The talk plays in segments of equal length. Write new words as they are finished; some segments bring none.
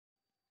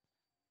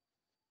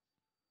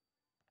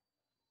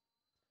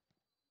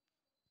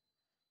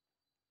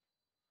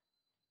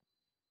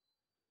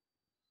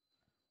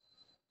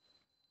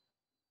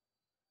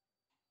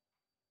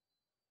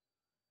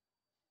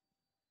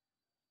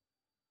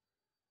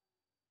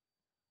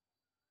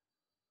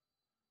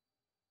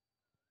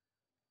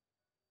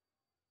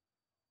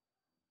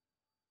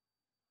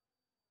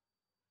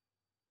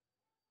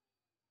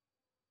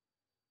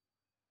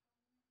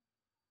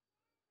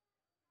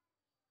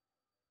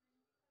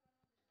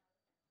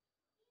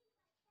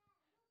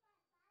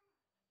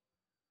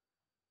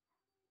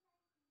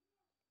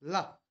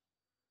ल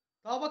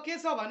त अब के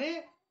छ भने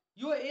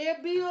यो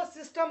एबीओ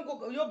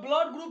सिस्टमको यो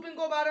ब्लड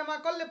ग्रुपिङको बारेमा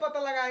कसले पत्ता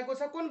लगाएको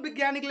छ, कुन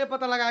वैज्ञानिकले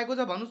पत्ता लगाएको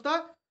छ भन्नुस् त।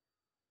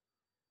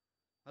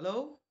 हेलो,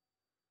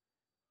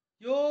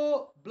 यो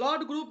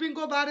ब्लड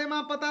ग्रुपिङको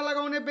बारेमा पत्ता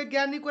लगाउने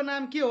वैज्ञानिकको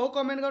नाम के हो,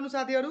 कमेन्ट गर्नु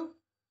साथीहरू।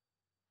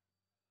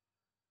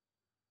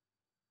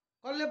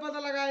 कसले पत्ता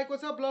लगाएको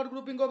छ ब्लड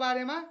ग्रुपिङको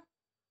बारेमा?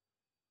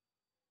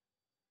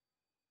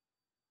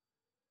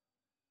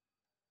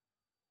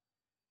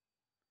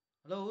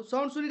 हेलो,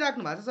 साउन्ड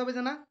सुनिराख्नु भएको छ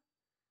सबैजना?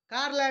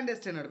 Karl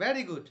ल्यान्डस्टेनर,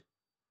 very good.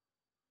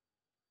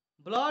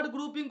 ब्लड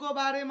ग्रुपिङको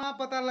बारेमा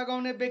पत्ता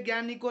लगाउने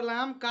वैज्ञानिकको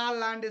नाम कार्ल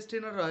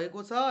ल्यान्डस्टेनर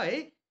रहेको छ है,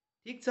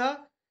 ठिक छ।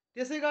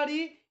 त्यसै गरी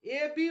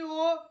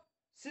एबीओ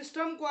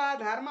सिस्टमको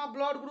आधारमा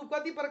ब्लड ग्रुप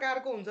कति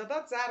प्रकारको हुन्छ त?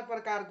 4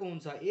 प्रकारको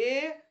हुन्छ,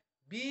 ए,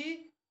 बी,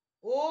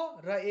 ओ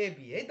र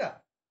एबी है त,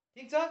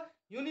 ठिक छ।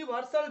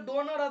 युनिभर्सल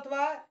डोनर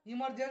अथवा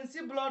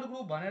इमर्जेन्सी ब्लड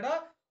ग्रुप भनेर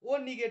ओ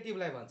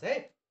नेगेटिभलाई भन्छ है।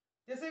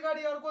 त्यसै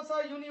गरी अर्को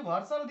छ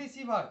युनिभर्सल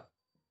रिसिभर।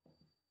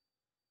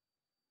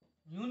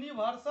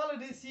 युनिभर्सल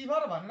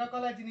रिसिभर भनेर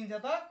कसलाई चिनिन्छ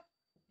त?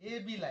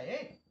 एबीलाई है।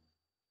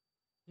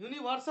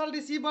 युनिभर्सल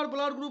रिसिभर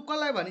ब्लड ग्रुप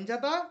कसलाई भनिन्छ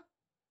त?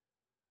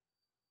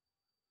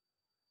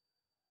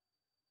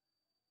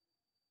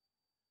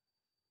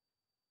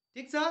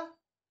 ठिक छ।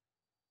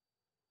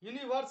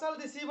 युनिभर्सल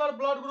रिसिभर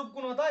ब्लड ग्रुप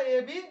कुन हो त?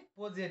 एबी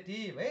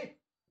पोजिटिभ है,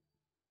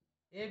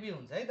 एबी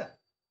हुन्छ है त।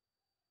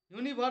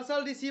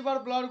 युनिभर्सल रिसिभर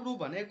ब्लड ग्रुप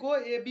भनेको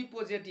एबी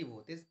पोजिटिभ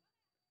हो,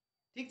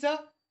 ठिक छ।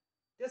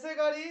 त्यसै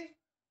गरी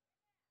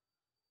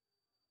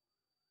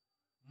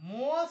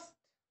most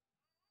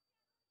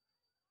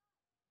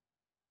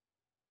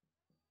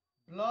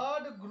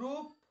blood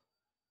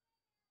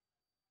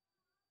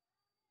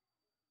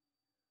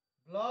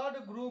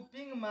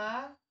ग्रुपिङमा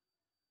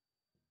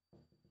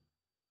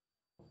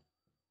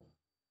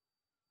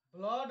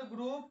blood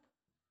group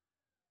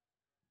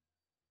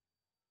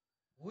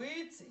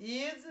which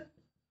is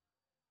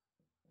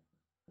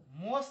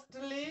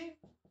mostly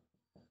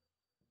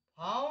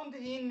found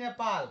in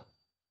Nepal.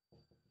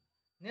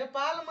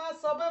 नेपालमा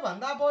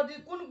सबैभन्दा बढी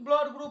कुन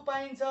ब्लड ग्रुप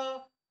पाइन्छ?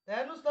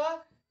 हेर्नुस् त,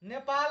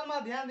 नेपालमा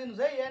ध्यान दिनुस्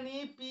है,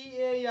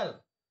 NEPAL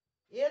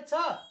ए छ,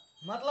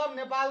 मतलब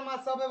नेपालमा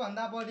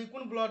सबैभन्दा बढी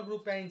कुन ब्लड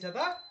ग्रुप पाइन्छ त?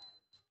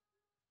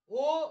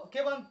 ओ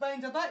के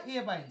पाइन्छ त?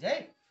 ए पाइन्छ है।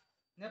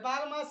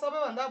 नेपालमा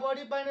सबैभन्दा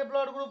बढी पाइने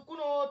ब्लड ग्रुप कुन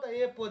हो त?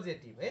 ए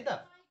पोजिटिभ है त।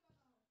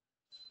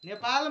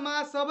 नेपालमा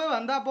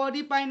सबैभन्दा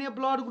बढी पाइने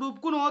ब्लड ग्रुप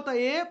कुन हो त?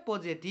 ए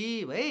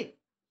पोजिटिभ है,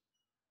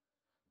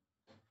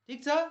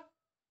 ठिक छ।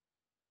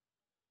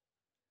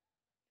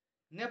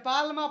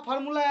 नेपालमा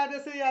फर्मुला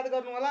यसरी याद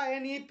गर्नु होला,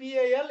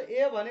 NEPAL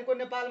ए भनेको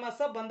नेपालमा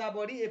सबभन्दा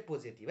बढी ए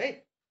पोजिटिभ है।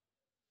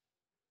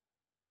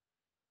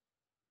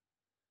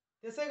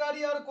 त्यसै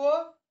गरी अर्को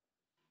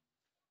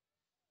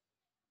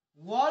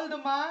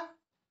वर्ल्डमा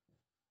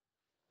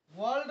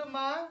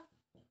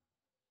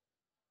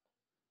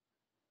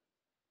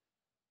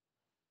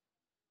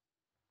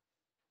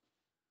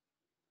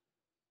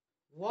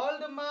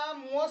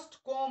मोस्ट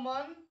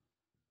कमन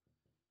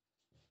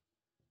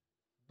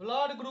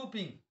ब्लड ग्रुप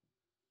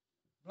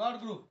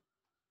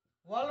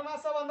वर्ल्डमा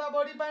सबभन्दा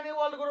बढी पाइने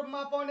ब्लड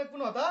ग्रुपमा पाउने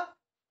कुन हो त?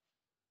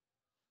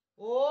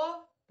 O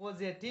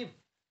positive.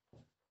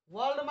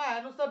 वर्ल्डमा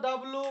हेर्नुस् त,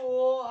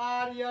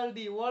 WORLD,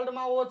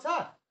 वर्ल्डमा ओ छ,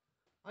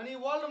 अनि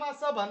वर्ल्डमा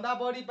सबभन्दा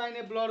बढी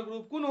पाइने ब्लड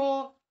ग्रुप कुन हो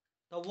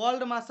त?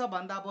 वर्ल्डमा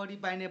सबभन्दा बढी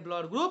पाइने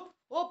ब्लड ग्रुप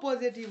ओ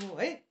पोजिटिभ हो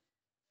है,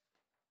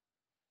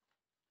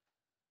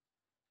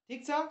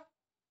 ठिक छ।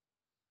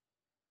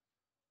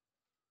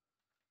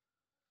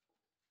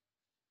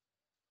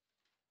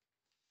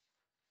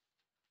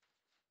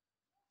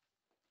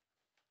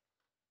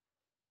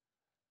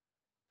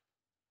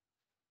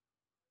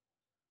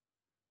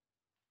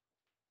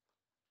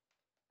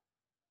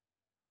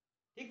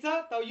 ठिक छ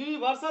त।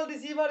 युनिभर्सल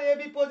रिसिभर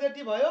एबी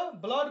पोजिटिभ भयो।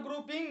 ब्लड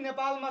ग्रुपिङ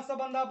नेपालमा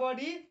सबभन्दा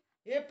बढी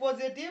ए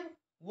पोजिटिभ,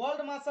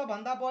 वर्ल्डमा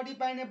सबभन्दा बढी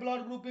पाइने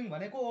ब्लड ग्रुपिङ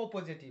भनेको ओ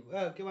पोजिटिभ,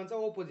 के भन्छ?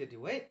 ओ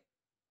पोजिटिभ है।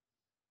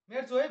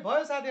 मेट्छु है,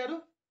 भयो साथीहरू?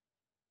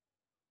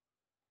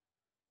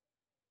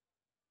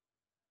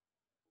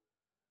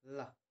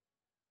 ल,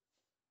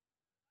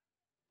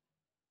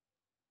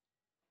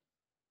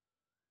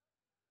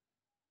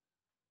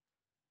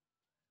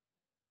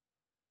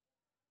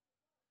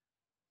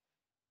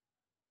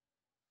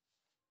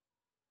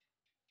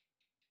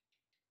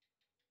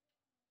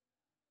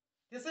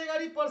 त्यसै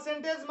गरी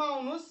पर्सेन्टेजमा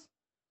आउनुस्।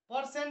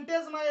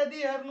 पर्सेन्टेजमा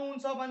यदि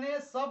हेर्नुहुन्छ भने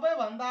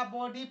सबैभन्दा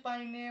बढी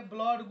पाइने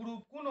ब्लड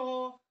ग्रुप कुन हो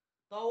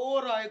त? ओ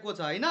रहेको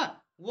छ हैन।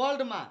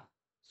 वर्ल्डमा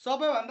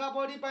सबैभन्दा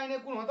बढी पाइने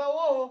कुन हो त?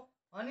 ओ हो।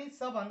 अनि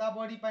सबभन्दा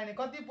बढी पाइने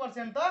कति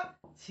पर्सेन्ट त?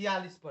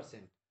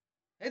 46%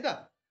 है त।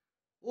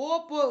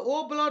 ओ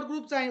ब्लड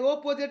ग्रुप चाहिँ ओ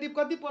पोजिटिभ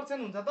कति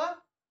पर्सेन्ट हुन्छ त?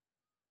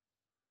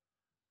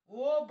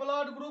 ओ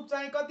ब्लड ग्रुप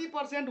चाहिँ कति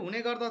पर्सेन्ट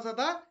हुने गर्दछ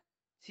त?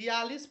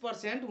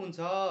 46% हुन्छ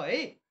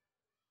है।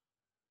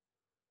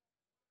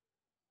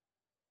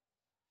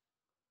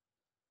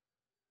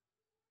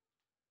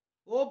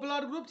 ओ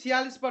ब्लड ग्रुप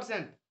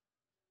 46%।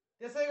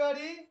 त्यसै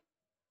गरी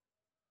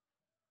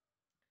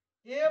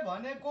ए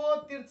भनेको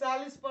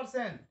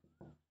 43%।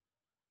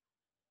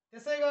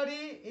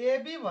 त्यसैगरी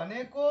एबी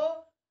भनेको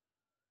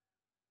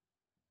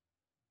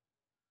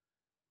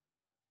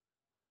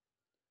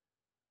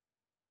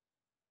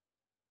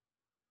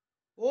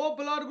ओ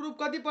ब्लड ग्रुप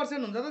कति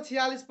पर्सेन्ट हुन्छ त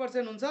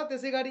 46% हुन्छ।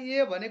 त्यसैगरी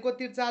ए भनेको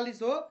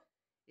 43 हो।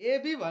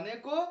 एबी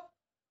भनेको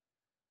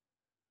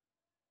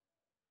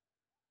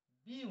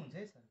बी हुन्छ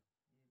है सर,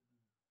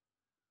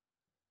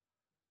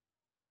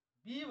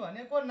 बी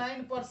भनेको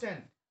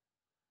 9%।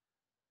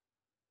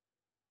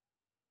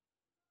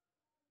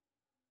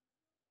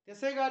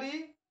 त्यसैगरी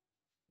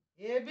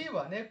एबी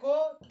भनेको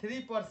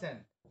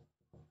 3%।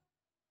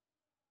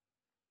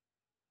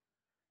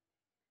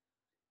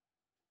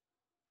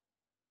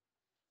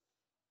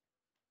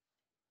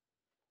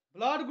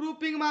 ब्लड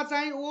ग्रुपिङमा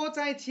चाहिँ ओ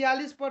चाहिँ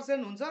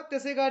 46% हुन्छ।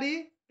 त्यसैगरी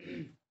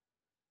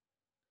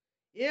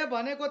ए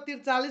भनेको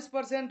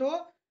 43% हो,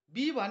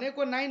 बी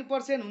भनेको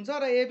 9% हुन्छ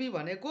र एबी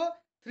भनेको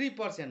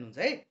 3% हुन्छ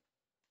है।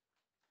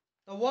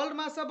 त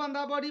वर्ल्डमा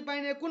सबभन्दा बढी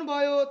पाइने कुन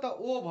भयो त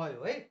ओ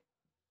भयो है।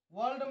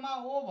 वर्ल्डमा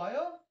ओ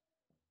भयो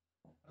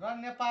र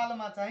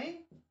नेपालमा चाहिँ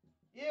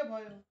ए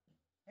भयो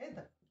है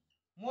त।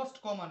 मोस्ट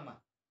कमनमा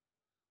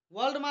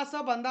वर्ल्डमा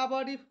सबभन्दा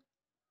बढी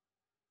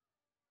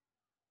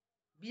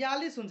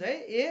 42 हुन्छ है।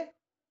 ए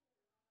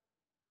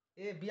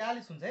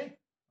 42 हुन्छ है।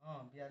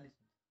 42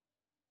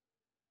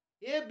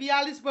 ए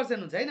 42%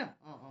 हुन्छ हैन।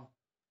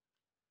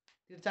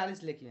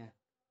 43 लेख्यो यहाँ।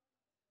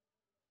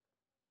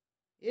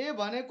 ए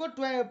भनेको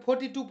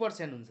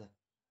 42% हुन्छ।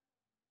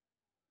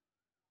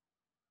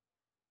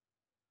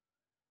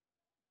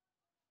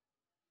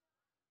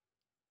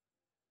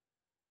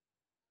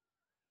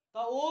 त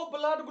ओ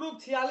ब्लड ग्रुप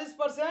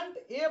 46%,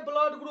 ए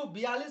ब्लड ग्रुप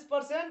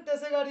 42%,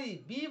 त्यसैगरी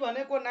बी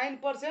भनेको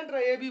 9%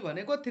 र एबी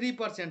भनेको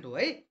 3% हो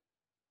है।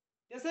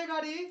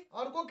 त्यसैगरी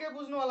अर्को के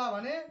बुझ्नु होला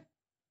भने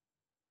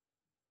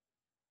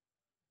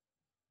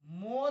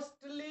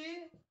मोस्टली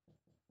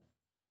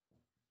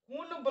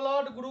कुन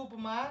ब्लड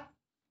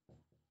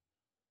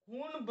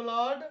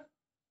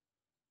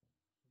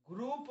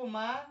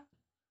ग्रुपमा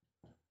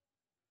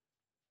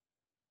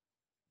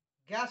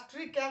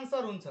ग्यास्ट्रिक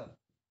क्यान्सर हुन्छ।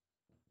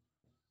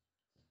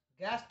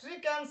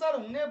 ग्यास्ट्रिक क्यान्सर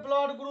हुने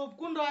ब्लड ग्रुप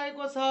कुन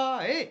रहेको छ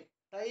है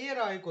त ए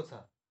रहेको छ।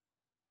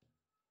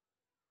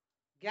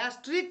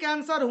 ग्यास्ट्रिक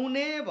क्यान्सर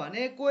हुने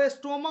भनेको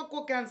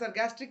स्टोमकको क्यान्सर,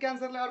 ग्यास्ट्रिक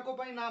क्यान्सरलाई अर्को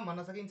पनि नाम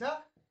भन्न सकिन्छ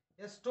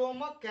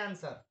स्टोमक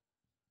क्यान्सर।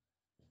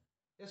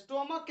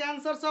 स्टोमक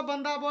क्यान्सर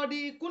सबभन्दा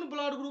बढी कुन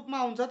ब्लड ग्रुपमा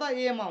हुन्छ त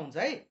ए मा हुन्छ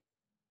है।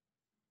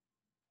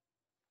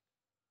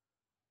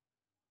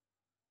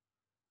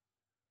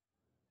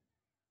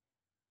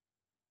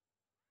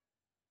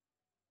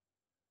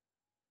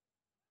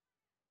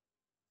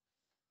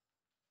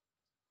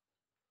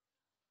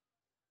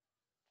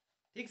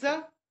 ठीक छ।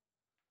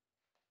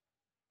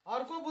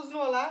 अर्को बुझ्नु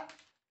होला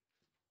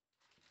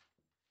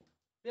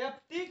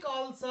पेप्टिक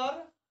अल्सर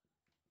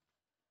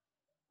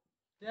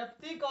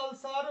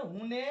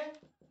हुने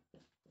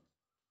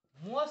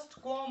most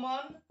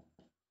common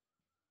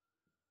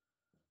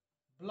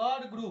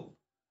blood group.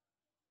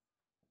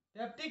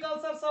 Peptic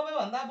ulcer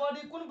सबैभन्दा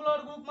बढी कुन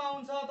ब्लड ग्रुपमा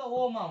हुन्छ त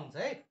ओ मा हुन्छ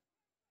है।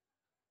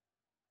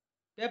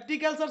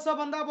 पेप्टिक अल्सर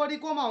सबभन्दा बढी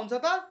कोमा हुन्छ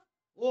त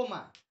ओ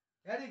मा।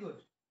 Very good.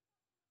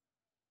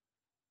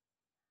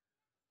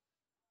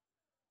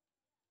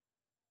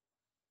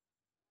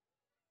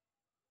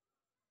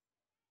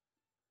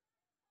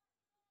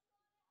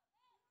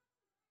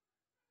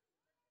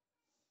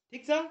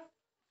 ठीक छ।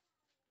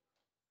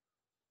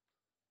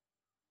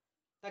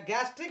 त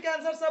ग्यास्ट्रिक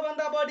क्यान्सर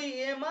सबभन्दा बढी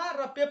ए मा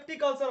र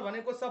पेप्टिक अल्सर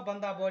भनेको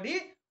सबभन्दा बढी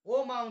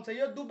ओ मा हुन्छ।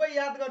 यो दुवै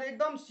याद गरे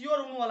एकदम स्योर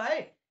हुनु होला है।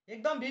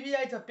 एकदम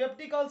भिभिआई छ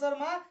पेप्टिक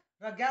अल्सरमा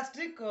र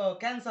ग्यास्ट्रिक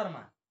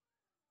क्यान्सरमा।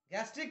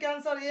 ग्यास्ट्रिक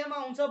क्यान्सर ए मा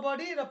हुन्छ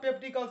बढी र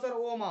पेप्टिक अल्सर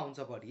ओ मा हुन्छ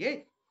बढी है।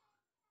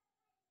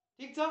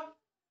 ठीक छ।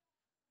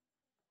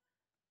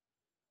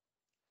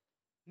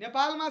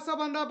 नेपालमा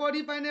सबभन्दा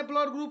बढी पाइने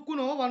ब्लड ग्रुप कुन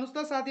हो भन्नुस्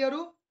त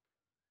साथीहरु।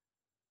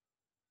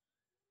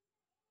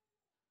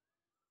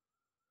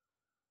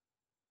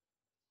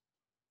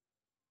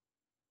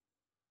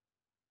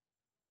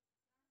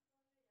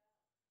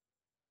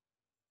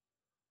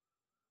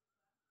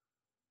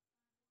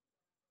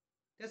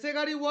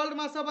 त्यसैगरी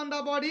वर्ल्डमा सबभन्दा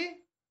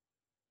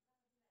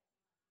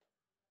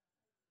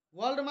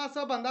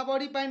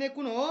बढी पाइने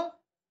कुन हो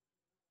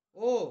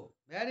ओ।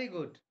 भेरी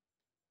गुड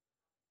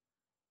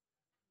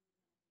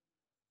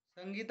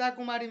संगीता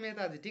कुमारी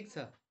मेहताजी। ठीक छ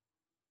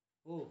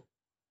हो।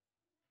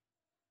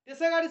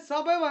 त्यसैगरी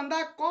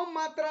सबैभन्दा कम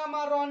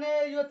मात्रामा रहने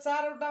यो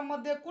चारवटा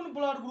मध्ये कुन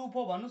ब्लड ग्रुप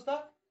हो भन्नुस् त।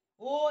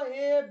 ओ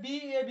ए बी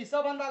एबी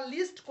सबभन्दा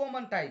list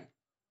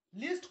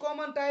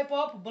common type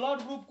of blood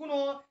group कुन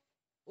हो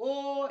ओ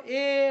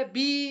ए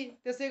बी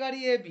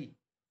त्यसैगरी एबी।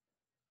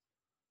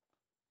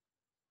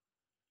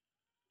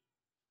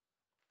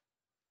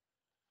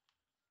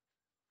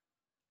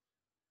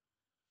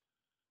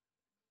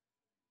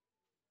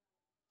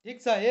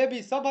 ठीक छ।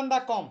 एबी सबभन्दा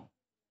कम।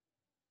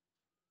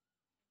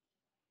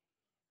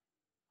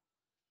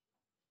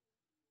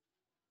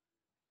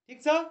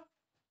 ठीक छ।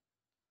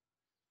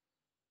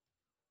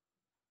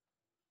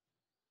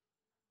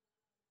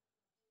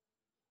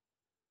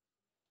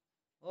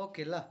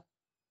 ओके ल।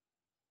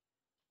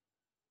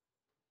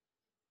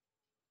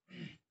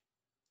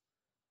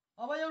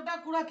 अब एउटा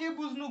कुरा के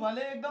बुझ्नु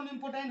भले एकदम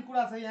इम्पोर्टेन्ट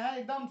कुरा छ यहाँ,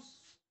 एकदम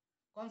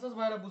कन्सियस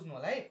भएर बुझ्नु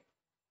होला है।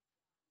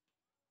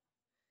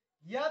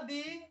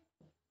 यदि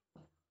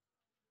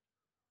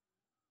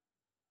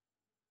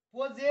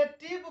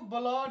पोजिटिभ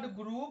ब्लड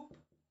ग्रुप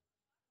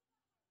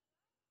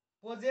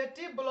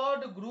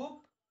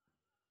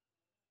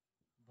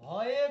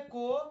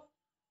भएको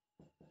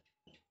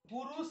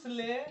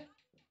पुरुषले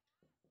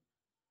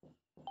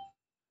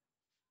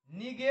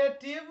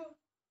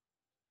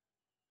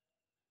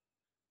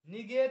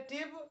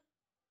निगेटिभ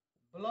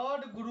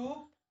ब्लड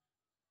ग्रुप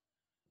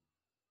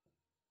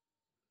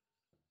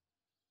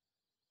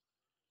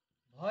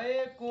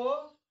भएको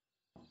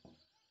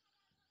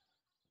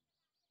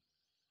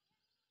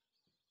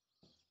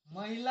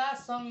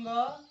महिलासँग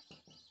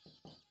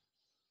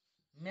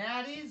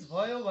म्यारी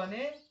भयो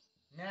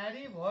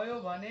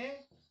भने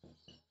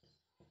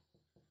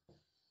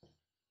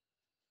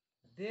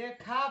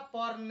देखा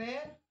पर्ने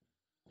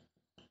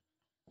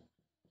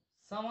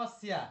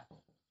समस्या।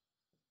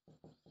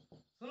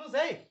 सुन्नुस्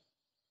है,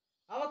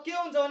 अब के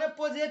हुन्छ भने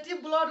पोजिटिभ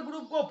ब्लड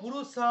ग्रुपको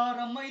पुरुष छ र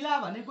महिला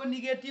भनेको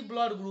निगेटिभ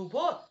ब्लड ग्रुप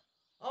हो।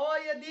 अब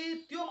यदि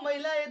त्यो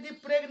महिला यदि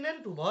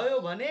प्रेग्नेन्ट भयो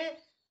भने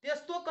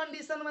त्यस्तो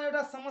कन्डिसनमा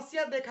एउटा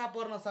समस्या देखा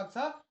पर्न सक्छ।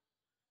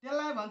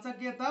 त्यसलाई भन्छ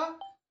के त,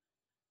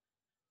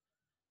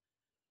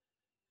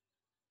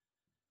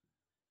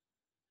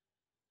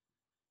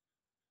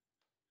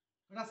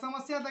 एउटा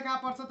समस्या देखा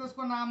पर्छ,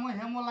 त्यसको नाम हो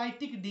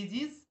हेमोलाइटिक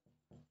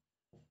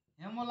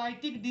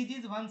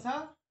डिजिज भन्छ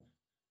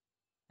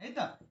है त।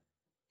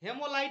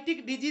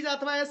 हेमोलाइटिक डिजिज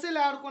अथवा यसैले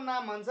अर्को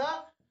नाम भन्छ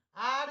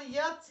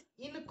RH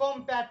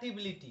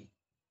इनकम्प्याटिबिलिटी।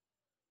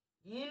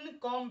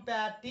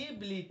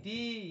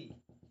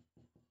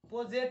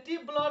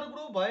 पोजिटिभ ब्लड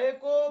ग्रुप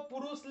भएको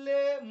पुरुषले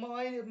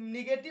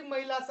निगेटिभ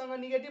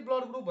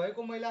ब्लड ग्रुप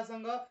भएको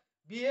महिलासँग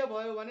बिहे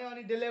भयो भने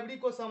अनि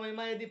डेलिभरीको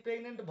समयमा यदि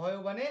प्रेग्नेन्ट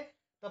भयो भने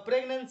त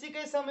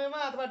प्रेग्नेन्सीकै समयमा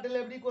अथवा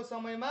डेलिभरीको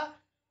समयमा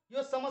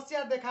यो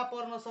समस्या देखा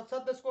पर्न सक्छ।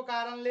 त्यसको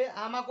कारणले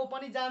आमाको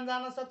पनि जान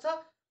जान सक्छ,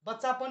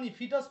 बच्चा पनि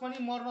फिटस पनि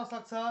मर्न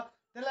सक्छ।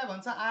 त्यसलाई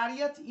भन्छ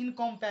RH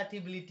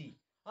इनकम्प्याटिबिलिटी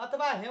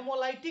अथवा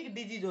हेमोलाइटिक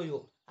डिजिज हो।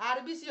 यो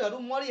आरबिसीहरू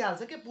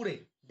मरिहाल्छ के,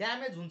 पुरै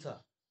ड्यामेज हुन्छ।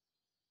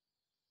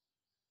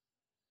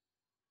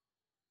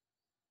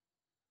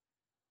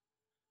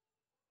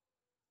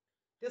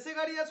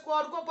 त्यसैगरी यसको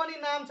अर्को पनि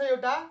नाम छ,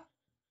 एउटा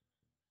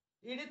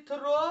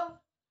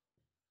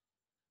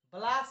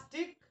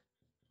इरिथ्रोब्लास्टिक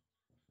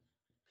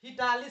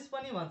फिटालिस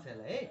पनि भन्छ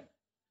यसलाई है।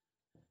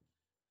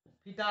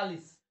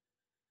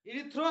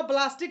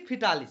 इरिथ्रोब्लास्टिक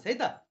फिटालिस है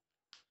त।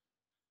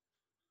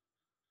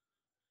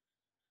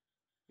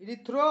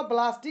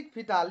 इरिथ्रोब्लास्टिक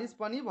फिटालिस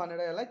पनि भनेर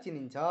यसलाई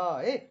चिनिन्छ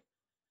है।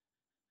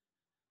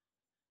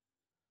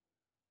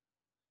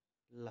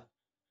 ल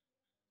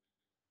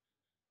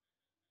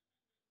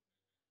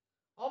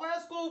अब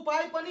यसको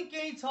उपाय पनि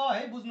केही छ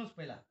है, बुझ्नुस्।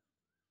 पहिला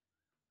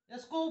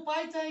यसको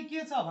उपाय चाहिँ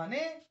के छ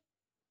भने,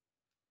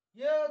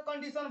 यो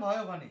कन्डिसन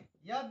भयो भने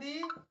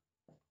यदि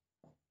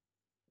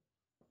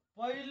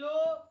पहिलो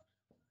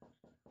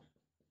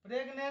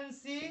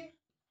प्रेग्नेन्सी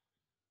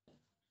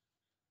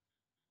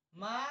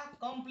मा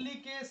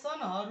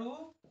कम्प्लिकेसनहरू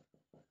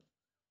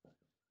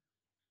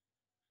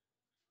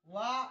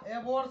वा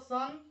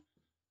एबोर्सन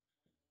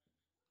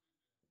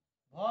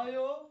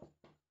भयो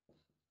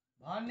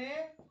भने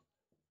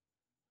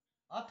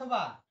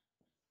अथवा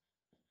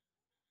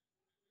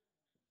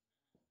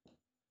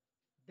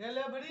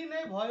डेलिभरी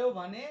नै भयो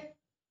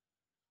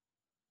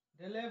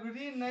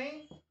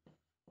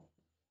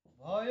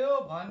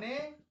भने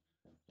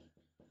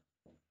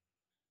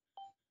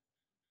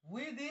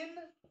विदिन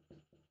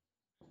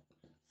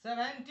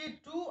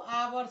 72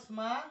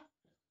 आवर्समा,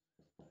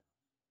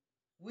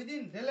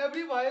 विदिन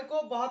डेलिभरी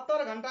भएको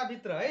 72 घण्टा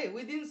भित्र है,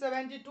 विदिन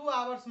 72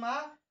 आवर्समा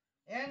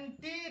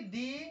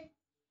एन्टी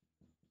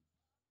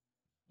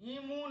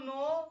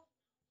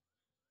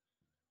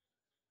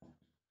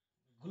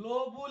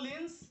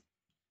इम्युनोग्लोबुलिन्स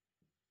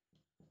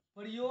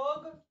प्रयोग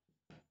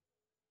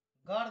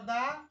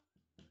गर्दा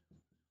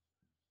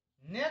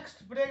नेक्स्ट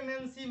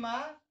प्रेग्नेन्सीमा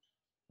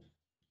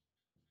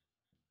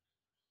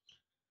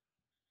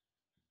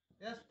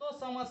यस्तो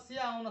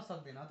समस्या आउन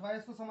सक्दैन अथवा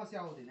यस्तो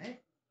समस्या आउँदैन है।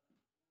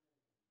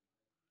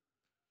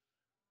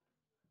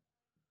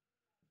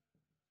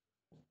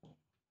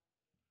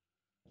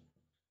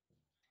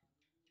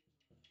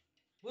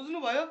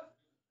 बुझ्नुभयो?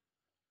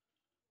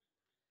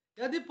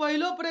 यदि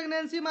पहिलो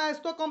प्रेग्नेन्सीमा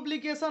यस्तो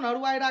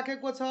कम्प्लिकेसनहरू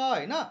आइराखेको छ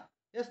हैन,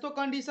 यस्तो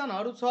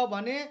कन्डिसनहरू छ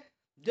भने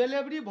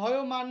डेलिभरी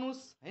भयो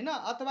मान्नुस् हैन,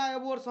 अथवा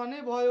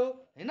एबोर्सनै भयो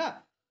हैन,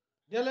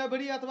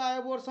 डेलिभरी अथवा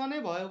एबोर्सनै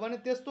भयो भने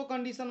त्यस्तो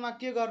कन्डिसनमा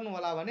के गर्नु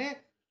होला भने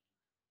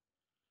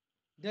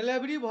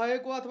डेलिभरी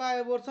भएको अथवा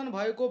एबोर्सन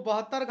भएको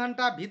 72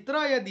 घण्टा भित्र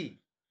यदि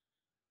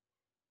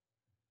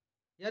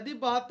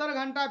 72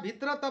 घण्टा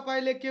भित्र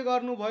तपाईले के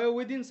गर्नुभयो,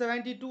 विदिन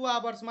 72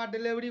 आवर्समा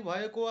डेलिभरी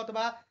भएको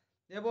अथवा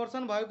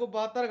एबोर्सन भएको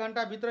 72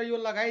 घण्टा भित्र यो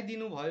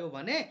लगाइदिनु भयो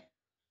भने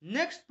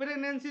नेक्स्ट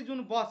प्रेग्नेन्सी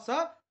जुन बस्छ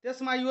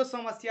त्यसमा यो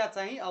समस्या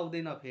चाहिँ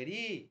आउँदैन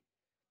फेरि।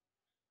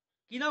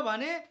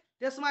 किनभने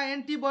त्यसमा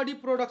एन्टिबडी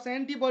प्रोडक्सन,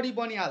 एन्टिबडी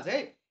बनिहाल्छ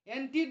है।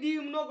 एन्टी डी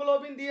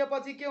इम्युनोग्लोबिन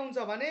दिएपछि के हुन्छ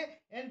भने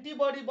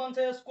एन्टिबडी बन्छ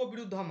यसको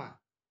विरुद्धमा।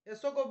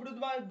 यसको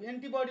विरुद्धमा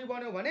एन्टिबडी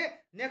बन्यो भने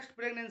नेक्स्ट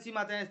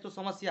प्रेग्नेन्सीमा चाहिँ यस्तो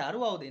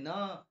समस्याहरू आउँदैन।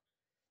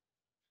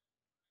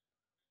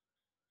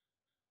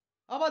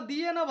 अब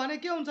दिएन भने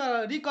के हुन्छ,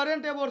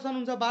 रिकरेन्ट एबोर्सन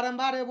हुन्छ,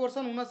 बारम्बार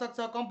एबोर्सन हुन सक्छ,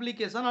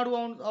 कम्प्लिकेसनहरू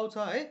आउँछ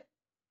है।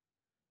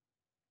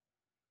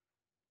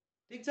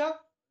 ठीक छ,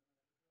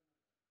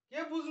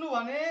 के बुझ्नु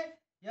भने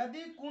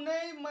यदि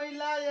कुनै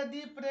महिला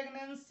यदि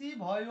प्रेग्नेन्सी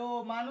भयो,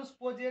 मानुस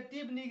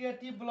पोजिटिभ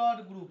नेगेटिभ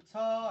ब्लड ग्रुप छ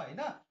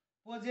हैन,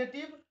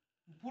 पोजिटिभ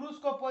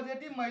पुरुषको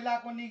पोजिटिभ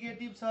महिलाको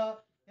नेगेटिभ छ,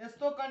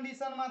 यस्तो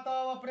कन्डिसनमा त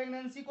अब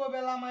प्रेग्नेन्सीको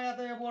बेलामा या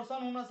त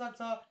एबोर्सन हुन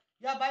सक्छ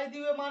या बाइ द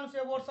वे मानुस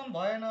एबोर्सन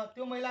भएन,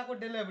 त्यो महिलाको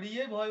डेलिभरी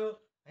भयो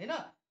हैन।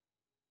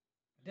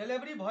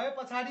 डेलिभरी भए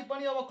पछाडि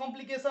पनि अब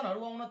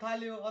कम्प्लिकेसनहरू आउन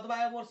थाल्यो अथवा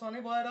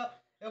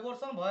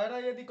एबोर्सन भएर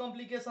यदि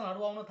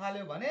कम्प्लिकेसनहरू आउन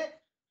थाल्यो भने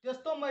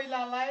त्यस्तो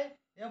महिलालाई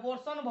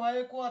एबोर्सन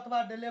भएको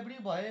अथवा डेलिभरी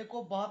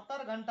भएको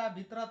 72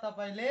 घण्टाभित्र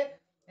तपाईले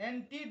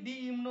एन्टी डी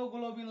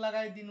इम्युनोग्लोबिन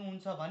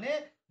लगाइदिनुहुन्छ भने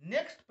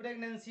नेक्स्ट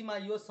प्रेग्नेन्सीमा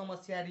यो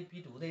समस्या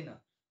रिपिट हुँदैन।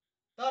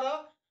 तर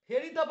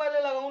फेरि तपाईले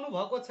लगाउनु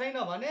भएको छैन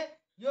भने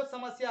यो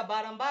समस्या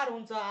बारम्बार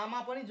हुन्छ,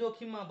 आमा पनि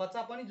जोखिममा,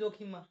 बच्चा पनि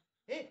जोखिममा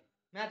है,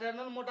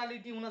 म्याटर्नल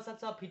मोर्टालिटी हुन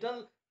सक्छ,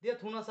 फिटल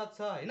डेथ हुन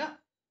सक्छ हैन।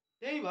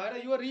 त्यही भएर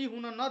यो रि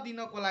हुन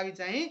नदिनको लागि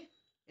चाहिँ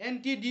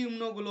एन्टी डी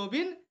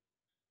इम्युनोग्लोबिन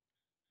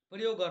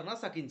प्रयोग गर्न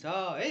सकिन्छ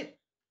है।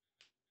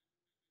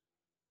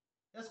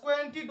 यसको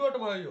एन्टिडोट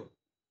भयो यो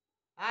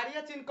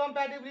आरएच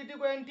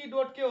इनकम्प्याटिबिलिटीको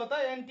एन्टिडोट के हो त,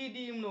 एन्टी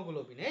डी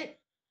इम्युनोग्लोबिन है,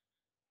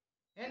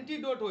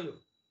 एन्टिडोट हो यो।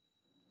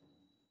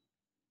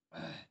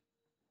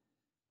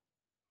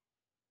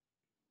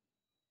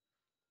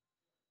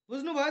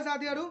 बुझ्नु भयो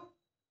साथीहरु?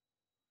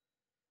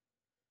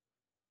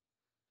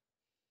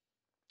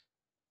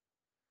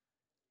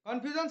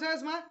 कन्फ्युजन छ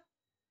यसमा?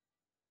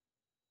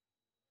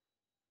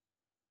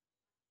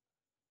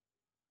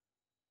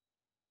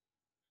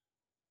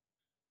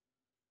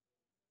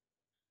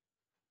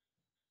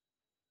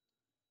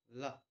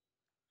 ल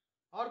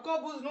अर्को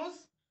बुझ्नुस्,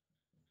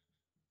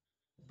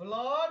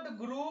 ब्लड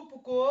ग्रुप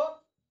को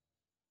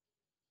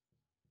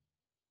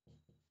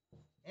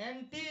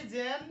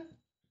एंटीजन,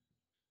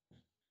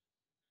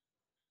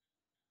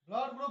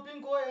 ब्लड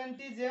ग्रुपिंग को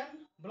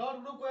एंटीजन, ब्लड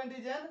ग्रुप को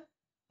एंटीजन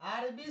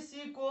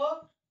आरबीसी को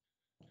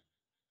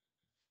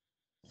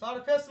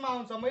सरफेस में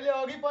हुन्छ। मैले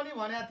अघि पनि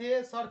भनेको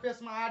थिए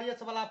सरफेस में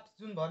आरएच वाला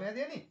जुन भनेको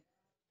थिए नि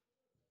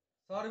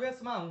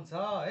सरफेस में हुन्छ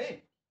है।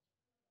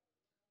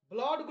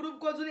 ब्लड ग्रुप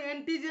को जुन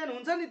एंटीजन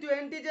हुन्छ नि त्यो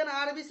एंटीजन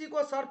आरबीसी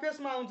को सरफेस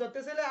में हुन्छ,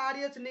 त्यसैले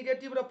आरएच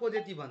नेगेटिभ र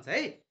पोजिटिभ भन्छ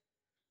है।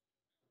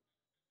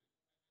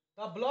 त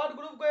ब्लड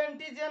ग्रुप को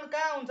एंटीजन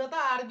कहाँ हुन्छ त,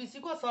 आरबीसी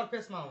को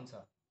सरफेस में हुन्छ।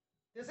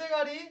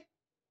 त्यसैगरी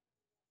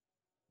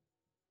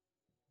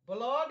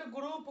ब्लड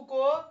ग्रुप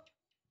को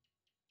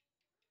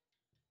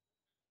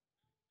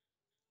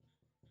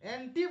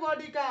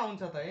एंटीबॉडी कहाँ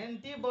हुन्छ त,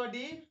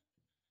 एंटीबॉडी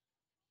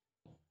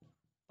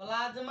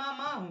प्लाज्मा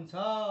में हुन्छ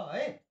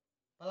है,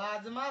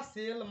 प्लाज्मा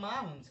सेल में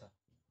हुन्छ।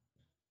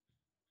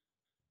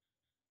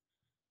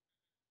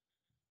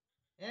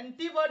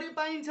 एंटीबॉडी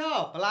पाइन्छ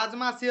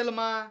प्लाज्मा सेल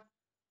में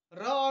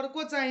र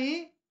अर्को चाहिँ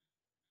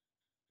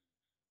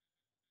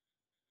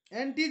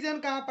एंटीजन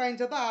कहाँ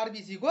पाइन्छ त,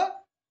 आरबीसी को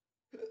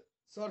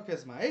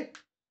सरफेस में है।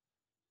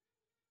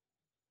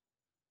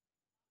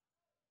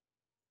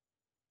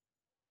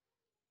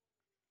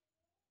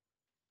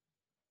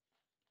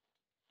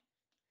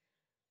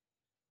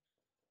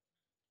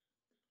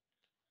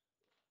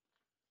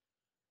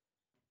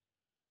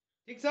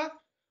 ठीक छ,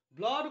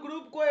 ब्लड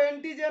ग्रुप को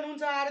एंटीजन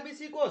हुन्छ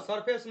आरबीसी को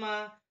सरफेस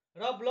में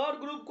र ब्लड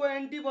ग्रुप को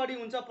एंटीबॉडी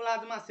हुन्छ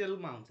प्लाज्मा सेल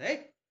में हुन्छ है।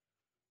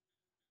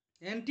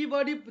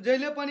 एंटीबॉडी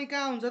जहिले पनि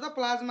कहाँ हुन्छ त,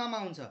 प्लाज्मा में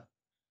हुन्छ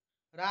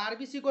र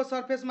आरबीसी को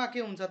सरफेस में के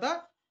हुन्छ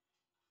त,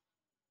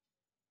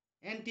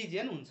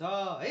 एंटीजन हुन्छ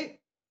है।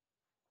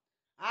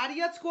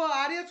 आरएच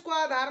को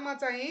आधारमा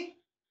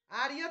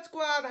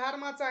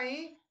चाहिँ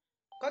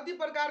कति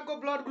प्रकारको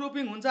ब्लड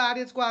ग्रुपिङ हुन्छ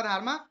आरएच को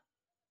आधारमा,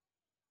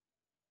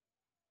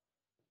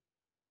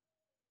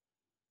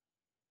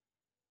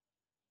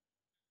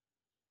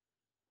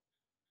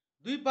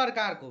 दुई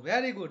प्रकारको।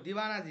 भेरी गुड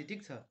दिवाना जी,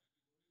 ठीक छ,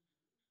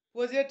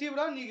 पोजिटिभ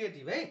र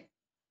नेगेटिभ है।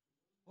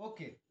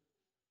 ओके,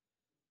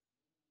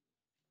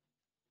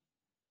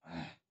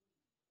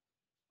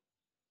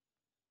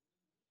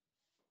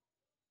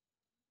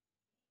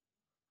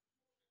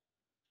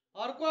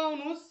 अर्को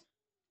आउनुस्,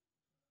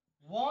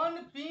 1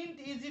 पिन्ट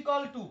इज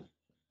इक्वल टू,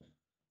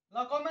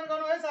 ल कमेन्ट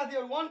गर्नु है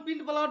साथीहरु, 1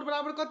 पिन्ट ब्लड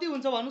बराबर कति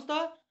हुन्छ भन्नुस्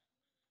त।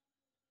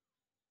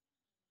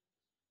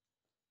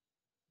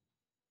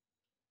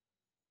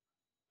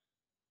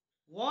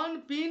 वन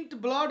पिन्ट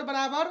ब्लड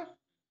बराबर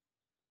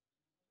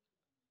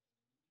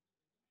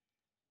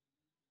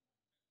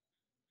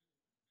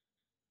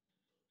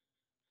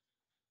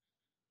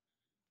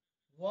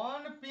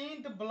 1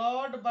 पिन्ट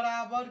ब्लड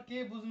बराबर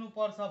के बुझ्नु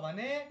पर्छ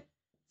भने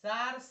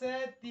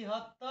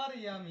 473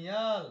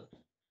 ml।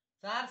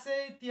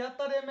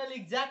 473 ml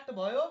एक्ज्याक्ट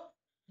भयो,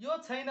 यो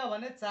छैन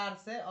भने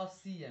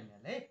 480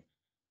 ml है।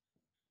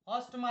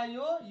 फर्स्टमा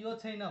यो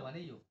छैन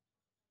भने यो,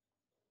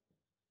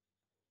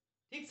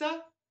 ठीक छ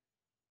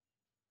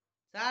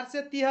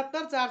 473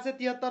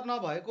 473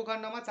 नभएको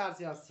खण्डमा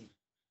 480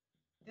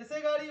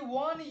 त्यसैगरी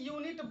 1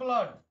 युनिट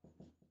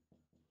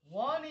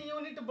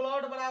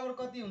ब्लड बराबर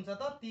कति हुन्छ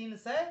त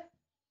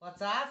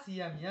 350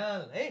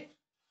 ml है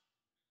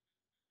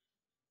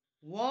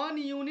 1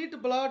 युनिट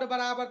ब्लड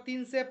बराबर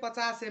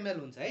 350 ml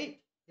हुन्छ है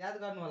याद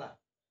गर्नु होला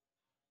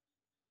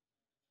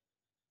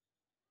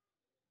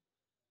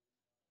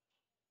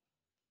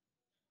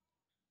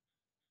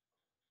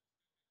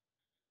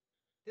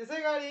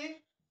त्यसैगरी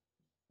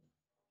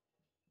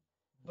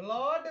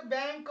ब्लड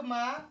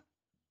ब्याङ्कमा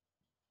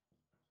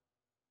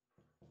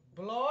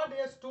ब्लड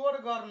स्टोर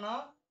गर्न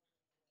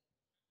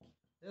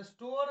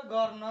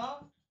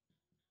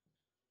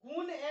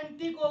कुन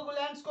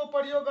एन्टिकोगुलेन्ट्स को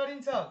प्रयोग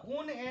गरिन्छ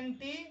कुन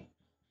एन्टिकोगुलेन्ट्स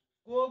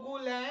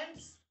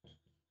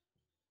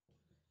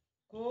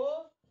को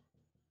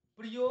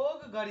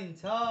प्रयोग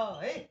गरिन्छ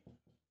है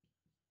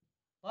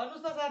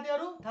भन्नुस् त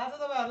साथीहरु थाहा छ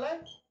तपाईहरुलाई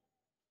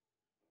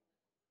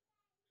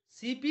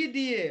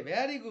सीपीडीए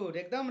भेरी गुड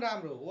एकदम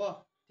राम्रो वाह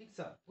ठीक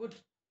छ गुड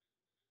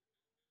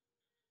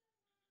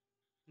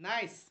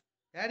नाइस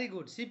भेरी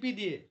गुड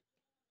सीपीडीए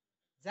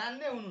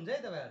जान्ने हुनुहुन्छ है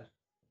तपाईहरु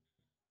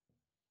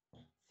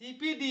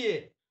सीपीडीए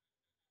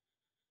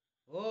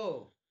हो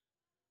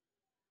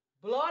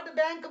ब्लड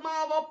ब्याङ्कमा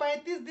अब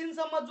 35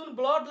 दिनसम्म जुन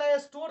ब्लडलाई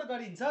स्टोर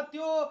गरिन्छ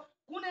त्यो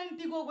कुन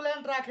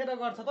एन्टिकोगुलेन्ट राखेर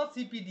गर्छ त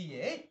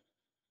सीपीडीए है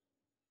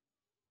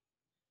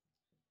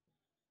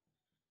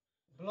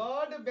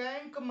ब्लड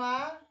ब्याङ्कमा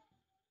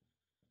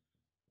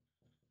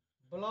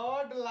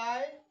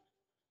ब्लडलाई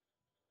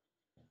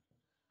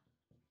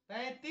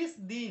 35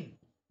 दिन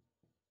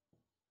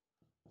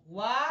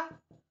वा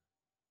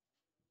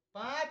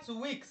 5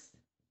 वीक्स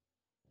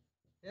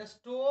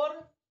स्टोर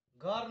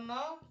गर्न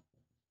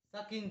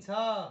सकिन्छ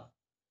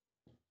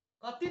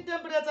कति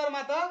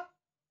टेम्परेचरमा त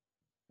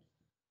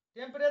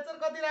टेम्परेचर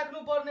कति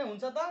राख्नु पर्ने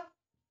हुन्छ त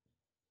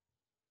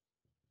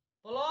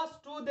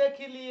 +2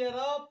 देखि लिएर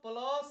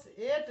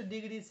 +8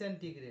 डिग्री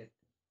सेन्टिग्रेड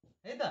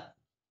है त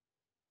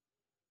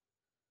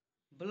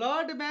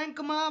ब्लड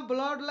ब्याङ्कमा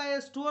ब्लडलाई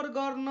स्टोर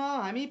गर्न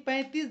हामी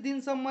 35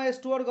 दिनसम्म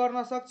स्टोर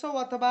गर्न सक्छौं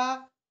अथवा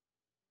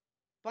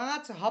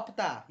 5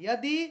 हप्ता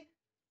यदि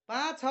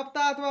 5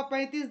 हप्ता अथवा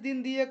 35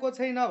 दिन दिएको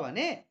छैन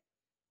भने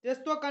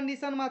त्यस्तो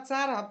कन्डिसनमा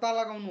 4 हप्ता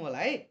लगाउनु होला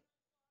है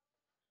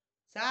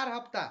 4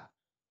 हप्ता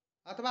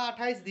अथवा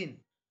 28 दिन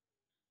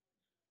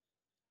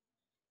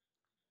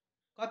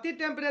कति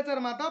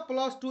टेम्परेचरमा त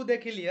 +2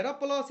 देखि लिएर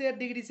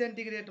 +8 डिग्री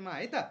सेन्टिग्रेडमा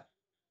है त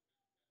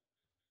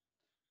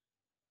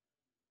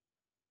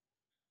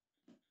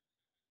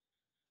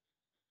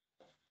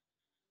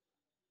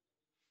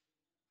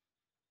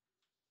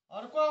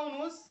अर्को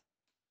आउनुस्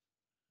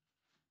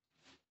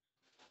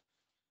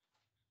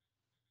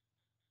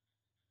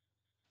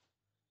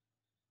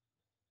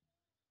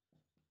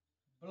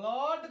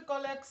ब्लड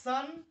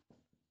कलेक्सन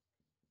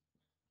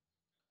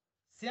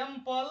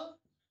सैंपल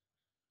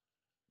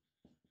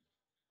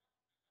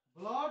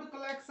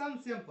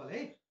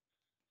है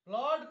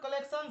ब्लड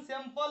कलेक्सन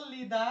सैंपल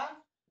लिँदा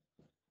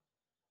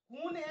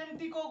कुन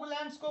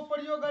एन्टिकोगुलेन्ट्स को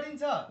प्रयोग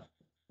गरिन्छ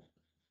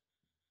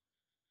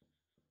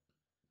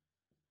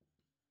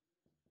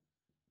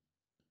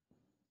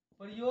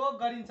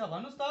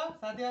भन्नुस् त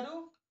साथीहरु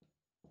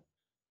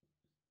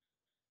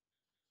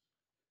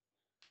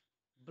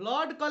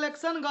ब्लड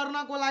कलेक्सन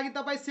गर्नको लागि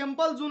तपाई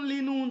सैंपल जुन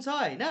लिनुहुन्छ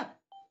हैन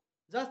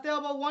जस्तै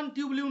अब 1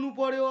 ट्युब लिनु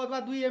पर्यो अथवा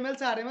 2 ml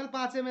 4 ml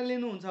 5 ml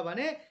लिनुहुन्छ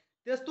भने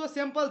त्यस्तो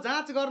सैंपल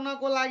जाँच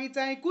गर्नको लागि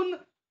चाहिँ कुन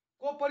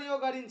को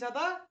प्रयोग गरिन्छ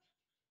त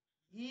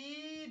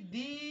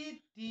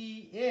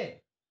EDTA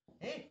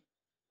है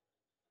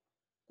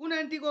कुन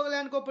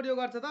एन्टिकोगुलेन्ट को प्रयोग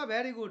गर्छ त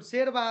very good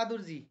Sher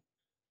Bahadur ji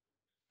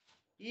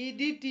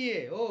EDTA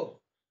हो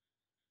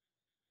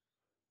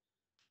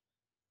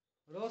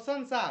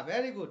रोशन शाह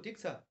भेरी गुड ठीक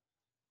छ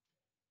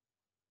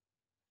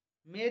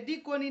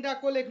मेडिकोनिडा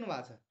को लेख्नु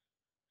भएको छ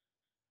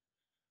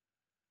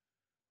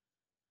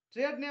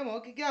ट्रेड नेम हो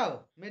कि क्या हो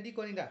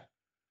मेडिकोनिडा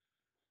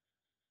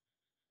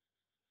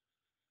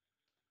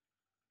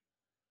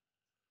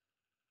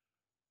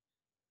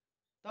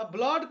त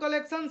ब्लड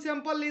कलेक्सन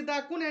सैंपल लिँदा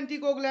कुन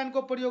एन्टिकोगुलेन्ट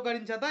को प्रयोग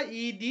गरिन्छ त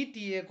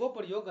EDTA को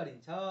प्रयोग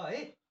गरिन्छ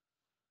है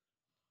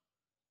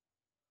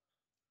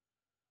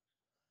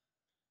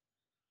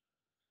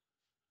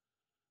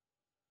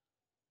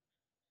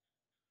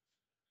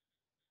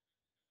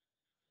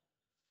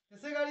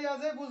त्यसैगरी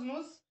अझै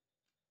बुझ्नुस्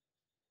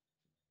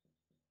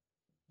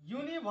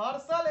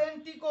युनिभर्सल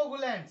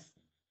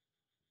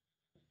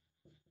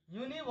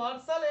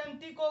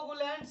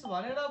एन्टिकोगुलेन्ट्स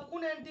भनेर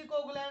कुन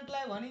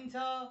एन्टिकोगुलेन्टलाई भनिन्छ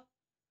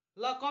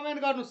ल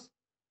कमेन्ट गर्नुस्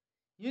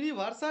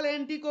युनिभर्सल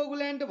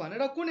एन्टिकोगुलेन्ट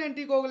भनेर कुन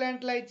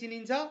एन्टिकोगुलेन्टलाई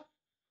चिनिन्छ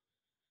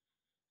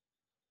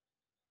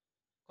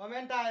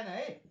कमेन्ट आएन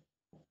है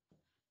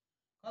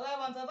कसलाई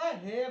भन्छ त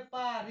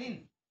हेपारिन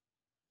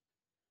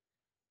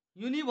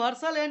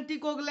युनिभर्सल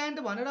एन्टिकोगुलेन्ट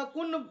भनेर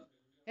कुन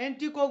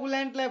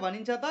एन्टिकोगुलेन्टलाई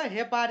भनिन्छ त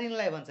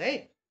हेपारिनलाई भन्छ है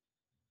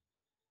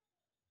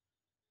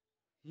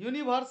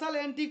युनिभर्सल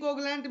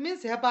एन्टिकोगुलेन्ट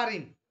मिन्स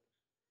हेपारिन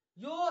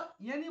यो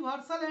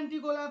युनिभर्सल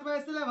एन्टिकोगुलेन्ट वा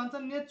यसलाई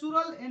भन्छ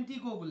नेचुरल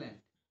एन्टिकोगुलेन्ट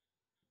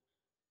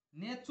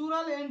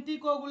नेचुरल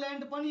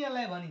एन्टिकोगुलेन्ट पनि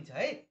यसलाई भनिन्छ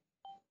है।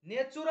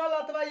 नेचुरल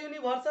अथवा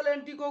युनिभर्सल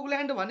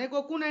एन्टिकोगुलेन्ट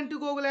भनेको कुन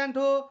एन्टिकोगुलेन्ट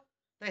हो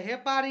त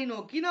हेपारिन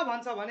हो। किन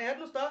भन्छ भने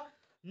हेर्नुस् त,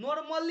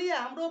 नर्मल्ली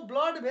हाम्रो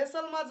ब्लड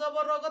भेसलमा जब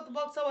रगत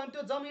बग्छ भने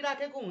त्यो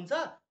जमिराखेको हुन्छ,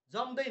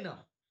 जम्दैन।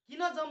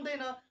 किन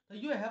जम्दैन त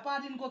यो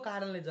हेपारिनको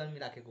कारणले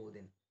जमिराखेको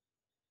हुँदैन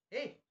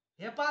है।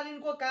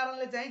 हेपारिनको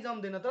कारणले चाहिँ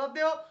जम्दैन, तर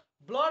त्यो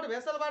ब्लड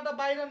भेसलबाट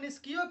बाहिर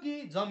निस्कियो कि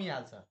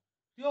जमिहाल्छ।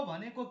 त्यो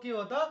भनेको के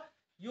हो त,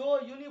 यो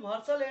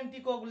युनिभर्सल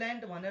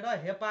एन्टिकोगुलेन्ट भनेर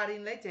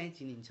हेपारिनलाई चाहिँ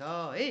चिनिन्छ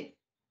है।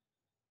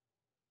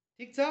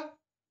 ठीक छ।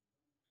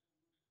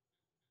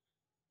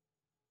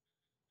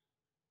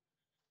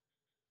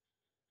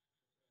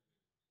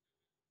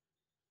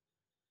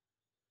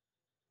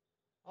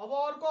 अब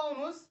अर्को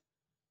आउनुस्,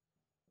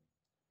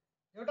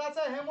 एउटा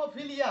छ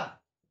हेमोफिलिया।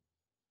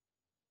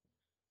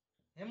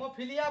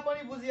 हेमोफिलिया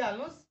पनि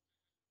बुझिहाल्नुस्,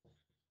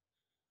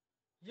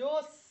 यो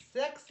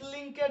सेक्स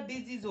लिङ्केड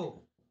डिजिज हो।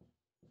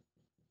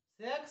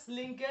 सेक्स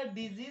लिङ्केड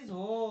डिजिज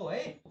हो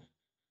है।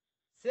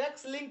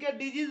 सेक्स लिङ्केड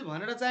डिजिज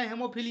भनेर चाहिँ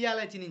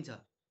हेमोफिलियालाई चिनिन्छ।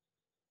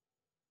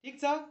 ठीक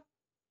छ।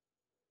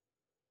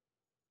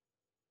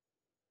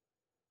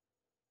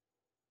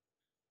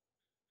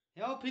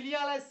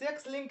 हेमोफिलियालाई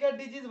सेक्स लिङ्केड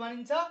डिजिज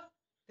भनिन्छ।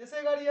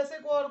 त्यसै गरी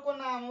यसैको अर्को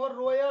नाम हो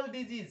रोयल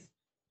डिजिज।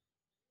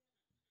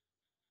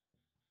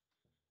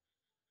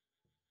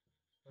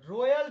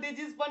 रोयल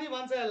डिजिज पनि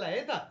भन्छ यसलाई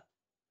है त,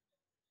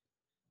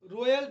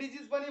 रोयल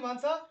डिजिज पनि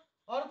भन्छ।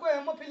 अर्को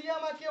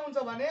हेमोफिलियामा के हुन्छ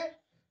भने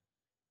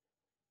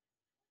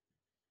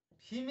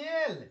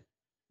फिमेल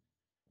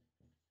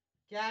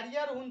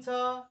क्यारियर हुन्छ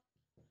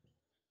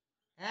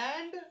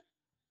एन्ड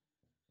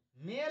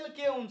मेल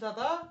के हुन्छ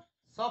त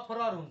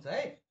सफरर हुन्छ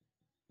है।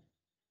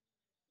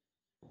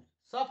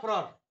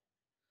 सफरर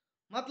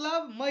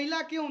मतलब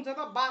महिला के हुन्छ त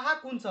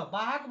वाहक हुन्छ।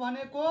 वाहक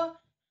भनेको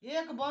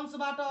एक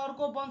वंशबाट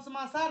अर्को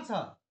वंशमा सार्छ,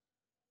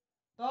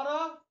 तर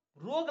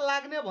रोग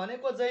लाग्ने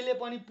भनेको जहिले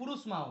पनि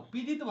पुरुषमा हो।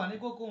 पीडित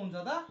भनेको को हुन्छ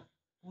त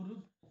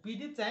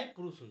पीडित चाहिँ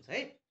पुरुष हुन्छ है।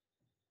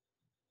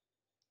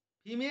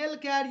 Female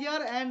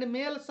career and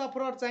mail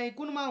sufferer चाहिँ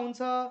कुनमा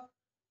हुन्छ,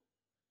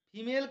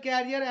 female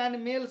career and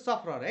mail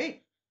sufferer है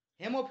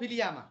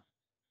हेमोफिलियामा।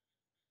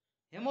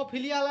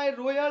 हेमोफिलियालाई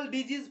रोयल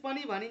डिजिज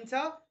पनि भनिन्छ,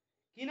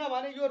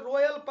 किनभने यो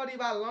रोयल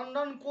परिवार,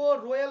 लन्डनको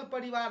रोयल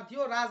परिवार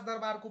थियो,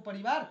 राजदरबारको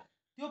परिवार,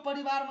 त्यो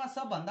परिवारमा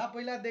सबभन्दा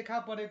पहिला देखा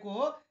परेको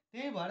हो,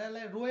 त्यही भएर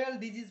यसलाई रोयल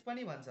डिजिज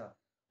पनि भन्छ।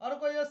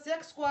 अर्को यो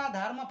सेक्सको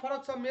आधारमा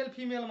फरक छ मेल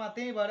फिमेलमा,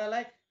 त्यही भएर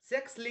यसलाई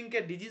सेक्स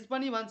लिङ्केड डिजिज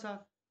पनि भन्छ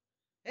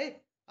है,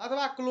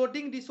 अथवा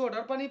क्लोटिङ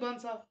डिसअर्डर पनि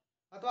भन्छ,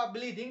 अथवा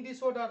ब्लिडिङ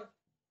डिसअर्डर।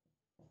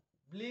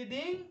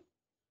 ब्लिडिङ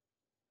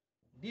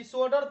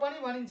डिसअर्डर पनि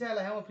भनिन्छ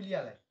यसलाई,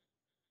 हेमोफिलियालाई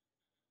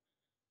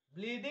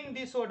ब्लिडिङ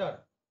डिसअर्डर।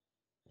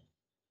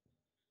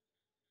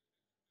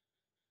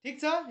 ठीक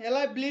छ,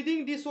 यसलाई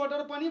ब्लिडिङ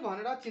डिसअर्डर पनि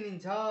भनेर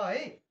चिनिन्छ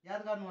है,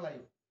 याद गर्नु होला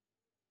यो।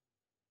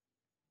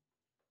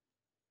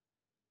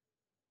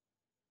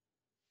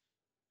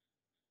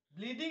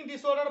 ब्लिडिङ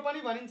डिसअर्डर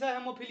पनि भनिन्छ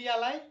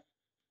हेमोफिलियालाई।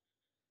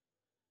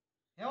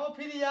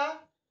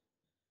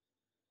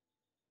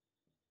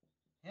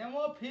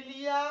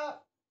 हेमोफिलिया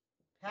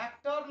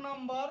फ्याक्टर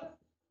नम्बर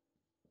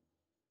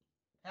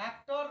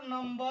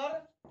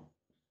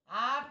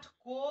 8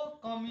 को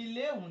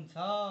कमीले हुन्छ।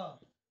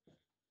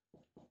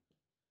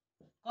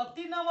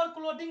 कति नम्बर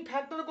क्लोटिङ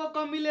फ्याक्टरको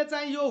कमीले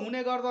चाहिँ यो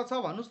हुने गर्दछ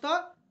भन्नुस् त,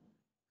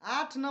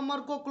 8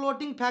 नम्बरको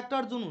क्लोटिङ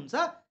फ्याक्टर जुन हुन्छ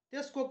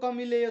त्यसको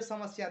कमीले यो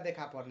समस्या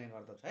देखा पर्ने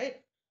गर्दछ है।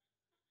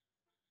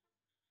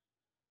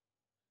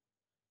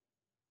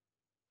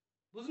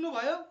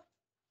 बुझ्नुभयो।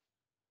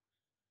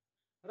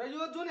 र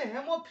यो जुन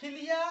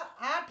हेमोफिलिया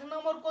 8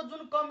 नम्बरको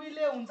जुन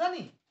कमीले हुन्छ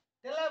नि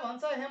त्यसलाई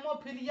भन्छ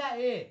हेमोफिलिया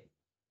ए।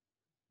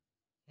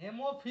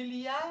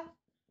 हेमोफिलिया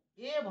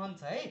ए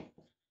भन्छ है।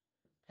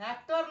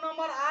 फ्याक्टर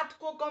नम्बर 8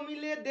 को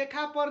कमीले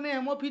देखा पर्ने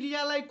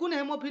हेमोफिलियालाई कुन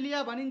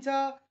हेमोफिलिया भनिन्छ,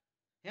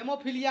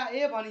 हेमोफिलिया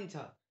ए भनिन्छ।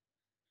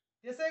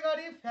 त्यसै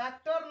गरी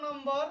फ्याक्टर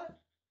नम्बर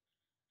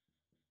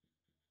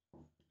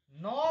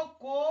 9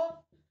 को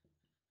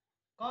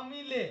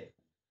कमीले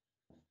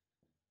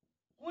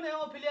कुन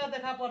हेमोफिलिया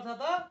देखा पर्छ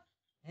त,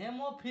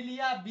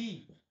 हेमोफिलिया बी।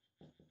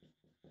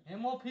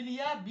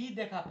 हेमोफिलिया बी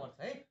देखा पर्छ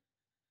है।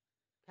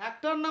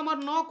 फ्याक्टर नम्बर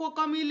 9 को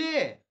कमीले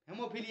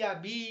हेमोफिलिया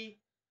बी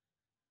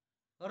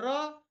र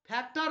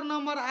फ्याक्टर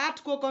नम्बर 8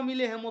 को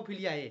कमीले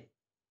हेमोफिलिया ए।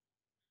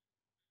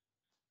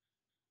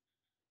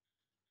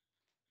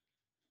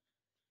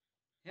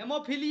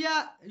 हेमोफिलिया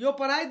यो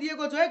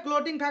पढाइदिएको छु है,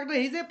 क्लोटिङ फ्याक्टर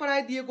हिजै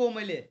पढाइदिएको हो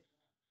मैले,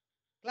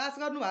 क्लास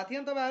गर्नु भएको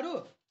थिएन तपाईहरु।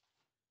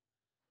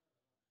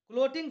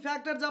 क्लोटिङ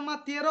फ्याक्टर जम्मा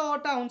 13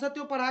 वटा हुन्छ,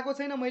 त्यो पढाएको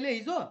छैन मैले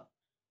हिजो।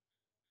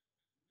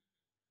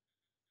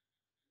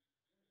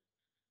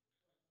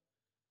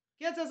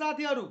 के छ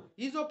साथीहरु,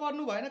 हिजो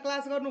पढ्नु भएन,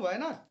 क्लास गर्नु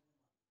भएन?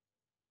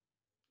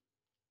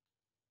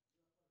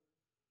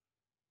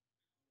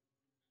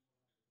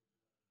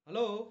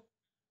 हेलो,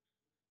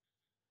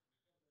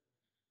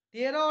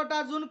 13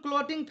 वटा जुन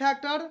क्लोटिङ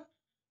फ्याक्टर,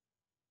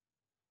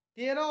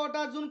 13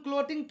 वटा जुन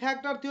क्लोटिङ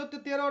फ्याक्टर थियो त्यो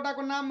 13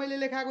 वटाको नाम मैले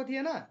लेखाएको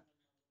थिएन?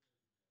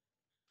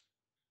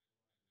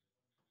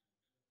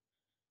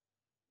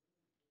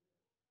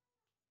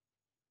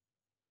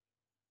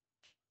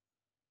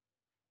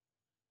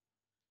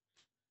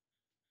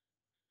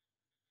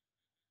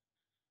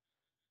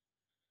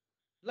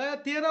 ल यो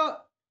 13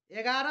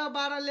 11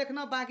 12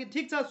 लेख्न बाँकी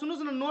ठिक छ।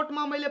 सुन्नुस् न,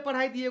 नोटमा मैले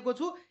पठाइदिएको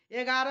छु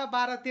 11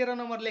 12 13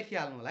 नम्बर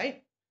लेखिहाल्नु होला है।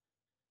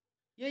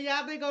 यो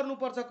यादै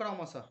गर्नुपर्छ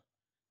क्रमशः।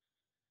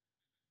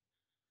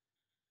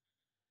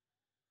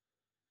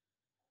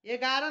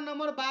 11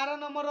 नम्बर 12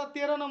 नम्बर र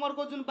 13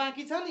 नम्बरको जुन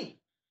बाँकी छ नि,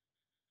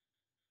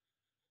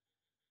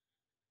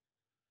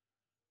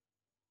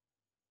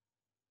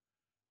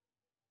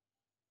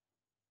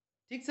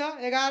 ठिक छ।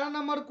 11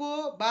 नम्बरको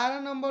 12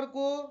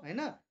 नम्बरको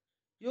हैन,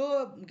 यो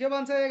के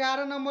भन्छ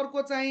 11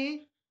 नम्बरको चाहिँ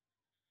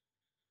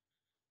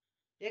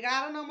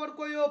 11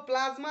 नम्बरको यो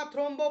प्लाज्मा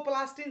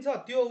थ्रोम्बोप्लास्टिन छ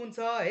त्यो हुन्छ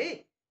है।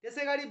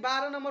 त्यसै गरी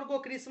 12 नम्बरको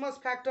क्रिसमस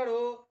फ्याक्टर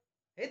हो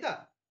है त।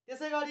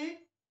 त्यसै गरी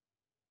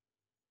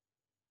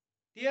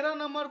 13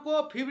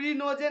 नम्बरको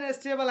फिब्रिनोजेन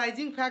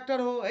स्टेबलाइजिङ फ्याक्टर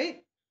हो है।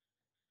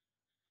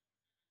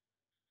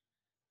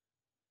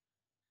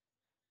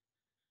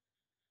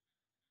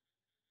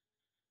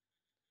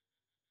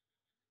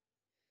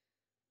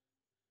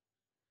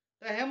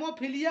 त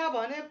हेमोफिलिया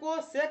भनेको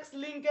सेक्स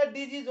लिङ्केड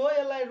डिजिज हो,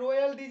 यसलाई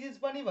रोयल डिजिज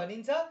पनि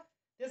भनिन्छ।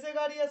 त्यसै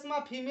गरी यसमा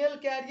फिमेल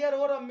क्यारियर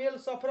हो र मेल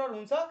सफरर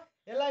हुन्छ।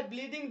 यसलाई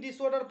ब्लिडिङ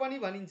डिसअर्डर पनि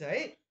भनिन्छ है,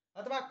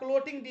 अथवा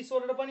क्लोटिङ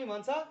डिसअर्डर पनि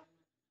भन्छ।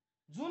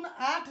 जुन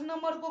 8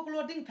 नम्बरको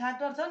क्लोटिङ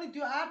फ्याक्टर छ नि,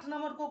 त्यो 8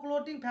 नम्बरको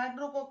क्लोटिङ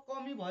फ्याक्टरको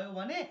कमी भयो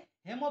भने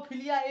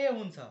हेमोफिलिया ए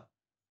हुन्छ।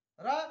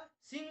 र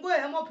सिङ्गो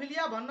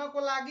हेमोफिलिया भन्नको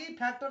लागि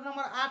फ्याक्टर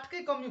नम्बर 8 कै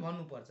कमी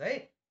भन्नुपर्छ है।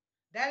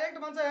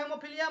 डाइरेक्ट भन्छ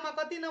हेमोफिलियामा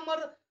कति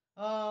नम्बर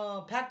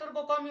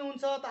फ्याक्टरको कमी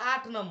हुन्छ त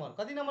 8 नम्बर।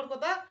 कति नम्बरको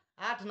त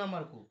 8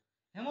 नम्बरको।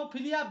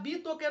 हेमोफिलिया बी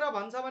तोकेर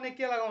भन्छ भने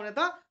के लगाउने त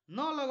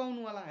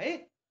नलगाउनु होला है।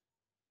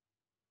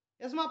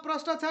 यसमा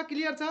प्रश्न छ,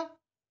 क्लियर छ?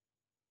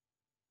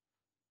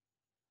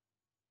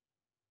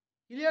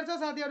 क्लियर छ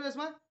साथीहरु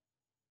यसमा?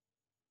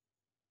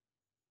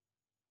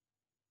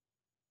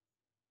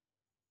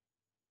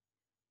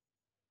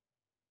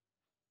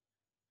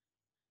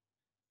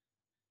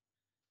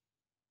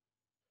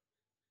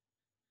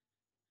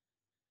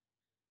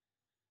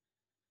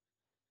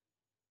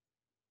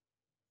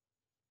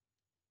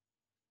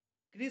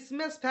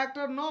 क्रिसमस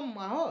फ्याक्टर 9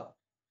 मा हो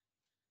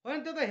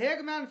होइन, त्यो त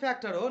हेगम्यान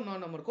फ्याक्टर हो 9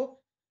 नम्बरको।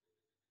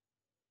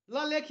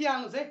 ल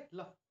लेखिहाल्नुस् है, ल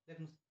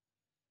लेख्नुस्,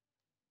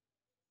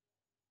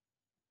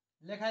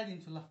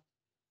 लेखाइदिन्छु ल।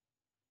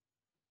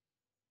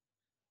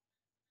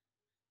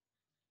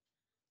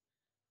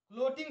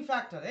 क्लोटिङ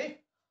फ्याक्टर है,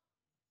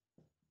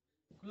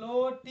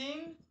 क्लोटिङ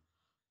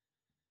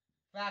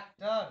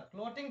फ्याक्टर।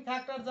 क्लोटिङ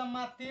फ्याक्टर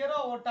जम्मा 13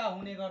 वटा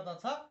हुने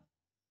गर्दछ,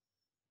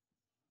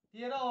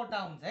 13 वटा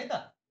हुन्छ है त।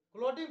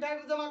 क्लोटिङ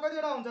फ्याक्टर जम्मा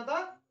कतिवटा हुन्छ त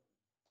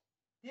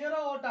 13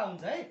 वटा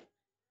हुन्छ है।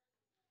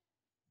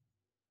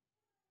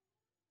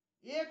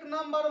 1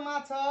 नम्बरमा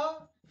छ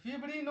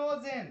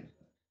फिब्रिनोजेन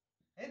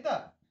है त,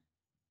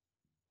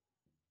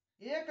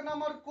 1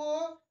 नम्बरको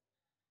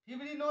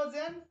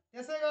फिब्रिनोजेन।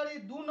 त्यसै गरी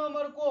 2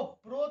 नम्बरको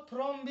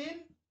प्रोथ्रोम्बिन,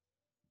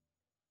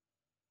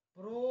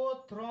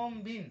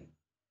 प्रोथ्रोम्बिन।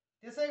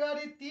 त्यसै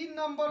गरी 3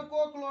 नम्बरको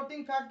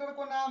क्लोटिङ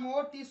फ्याक्टरको नाम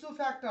हो टिस्यु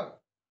फ्याक्टर,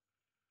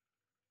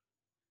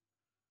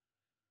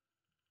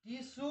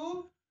 टिस्यु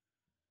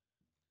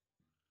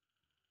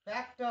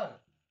फ्याक्टर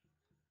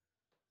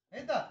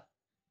है त।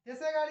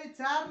 त्यसै गरी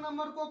 4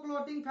 नम्बरको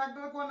क्लोटिङ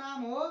फ्याक्टरको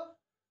नाम हो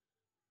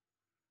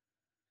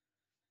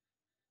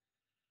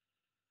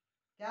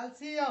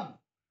क्याल्सियम।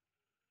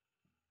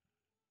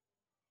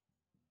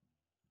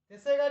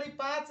 त्यसै गरी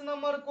 5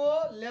 नम्बरको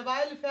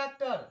लेबाइल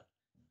फ्याक्टर।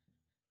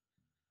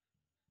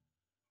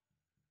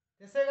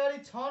 त्यसै गरी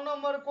 6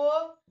 नम्बरको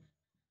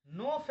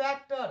नो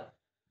फ्याक्टर।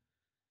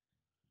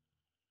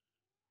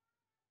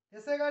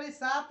 त्यसै गरी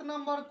 7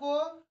 नम्बरको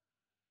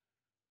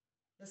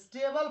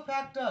स्टेबल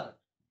फ्याक्टर।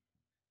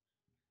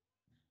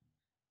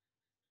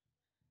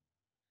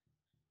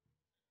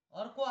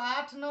 अर्को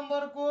 8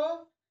 नम्बरको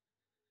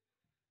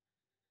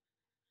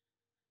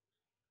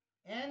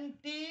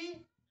anti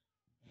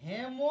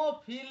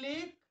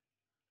haemophilic,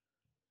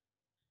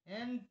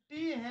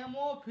 anti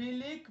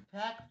haemophilic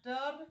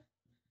factor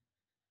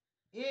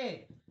ए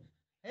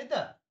है त।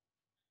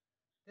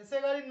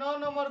 त्यसै गरी 9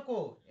 नम्बरको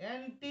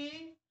एन्टी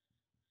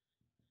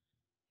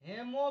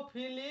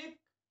हेमोफिलिक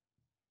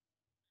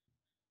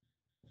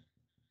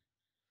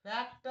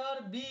फ्याक्टर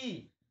बी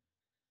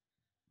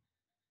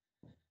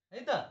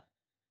है त।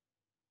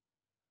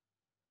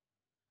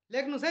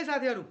 लेख्नुस् है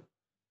साथीहरु।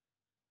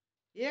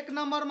 1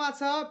 नम्बरमा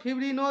छ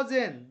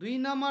फिब्रिनोजेन, 2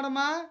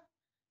 नम्बरमा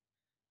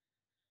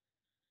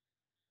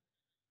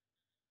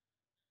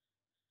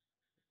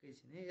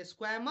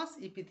स्क्वामस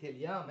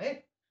इपिथेलियम है,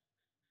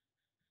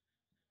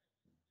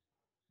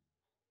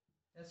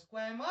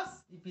 स्क्वामस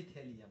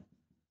इपिथेलियम।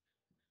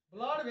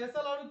 ब्लड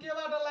भेसलहरु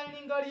केबाट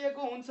लाइनिङ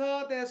गरिएको हुन्छ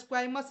त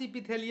स्क्वामस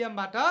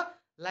इपिथेलियमबाट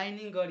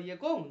लाइनिङ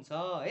गरिएको हुन्छ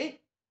है।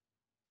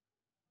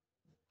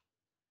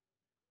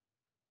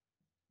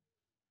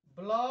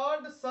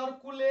 Blood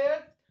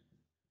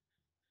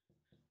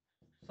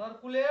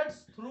circulates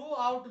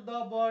throughout the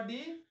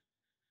body,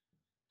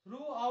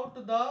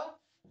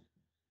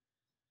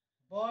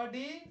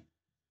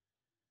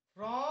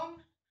 from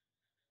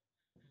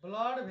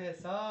blood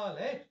vessel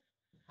है।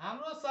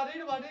 हाम्रो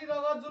शरीरभरि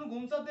रगत जुन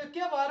घुम्छ त्यो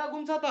के भएर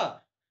घुम्छ त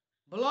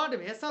ब्लड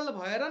भेसल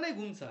भएर नै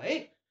घुम्छ है।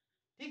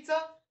 ठीक छ।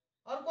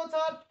 अर्को छ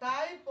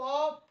टाइप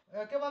अफ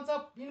के भन्छ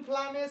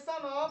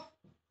inflammation of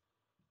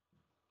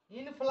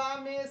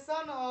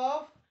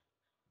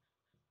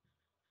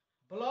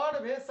blood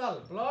vessel.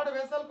 Blood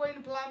भेसलको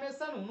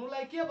inflammation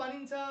हुनुलाई के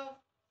भनिन्छ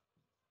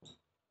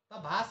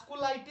त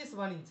भास्कुलाइटिस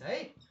भनिन्छ है।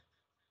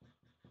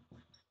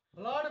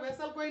 ब्लड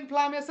भेसलको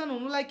इन्फ्लामेसन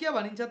हुनुलाई के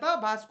भनिन्छ त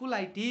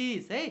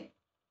भास्कुलाइटिस है।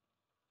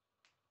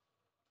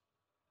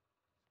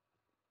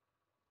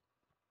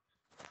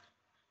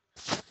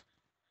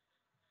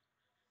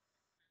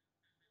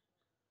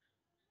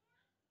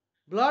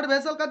 ब्लड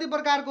भेसल कति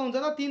प्रकारको हुन्छ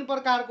त 3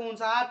 प्रकारको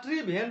हुन्छ,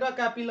 आर्टरी, भेन र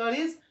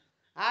क्यापिलरिज।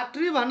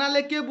 आर्टरी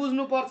भन्नाले के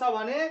बुझ्नु पर्छ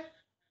भने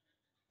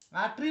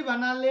आर्टरी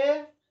भन्नाले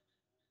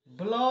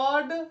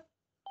blood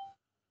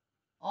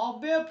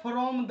away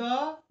from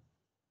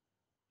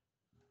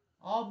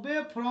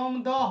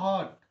the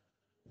heart,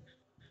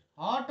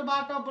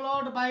 हार्टबाट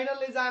blood बाहिर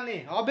लैजाने।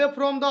 अवे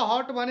फ्रम द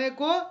हार्ट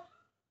भनेको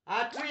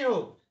आर्टरी हो।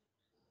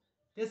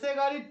 त्यसै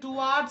गरी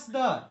towards the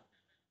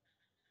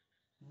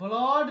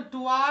blood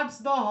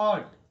towards the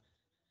heart,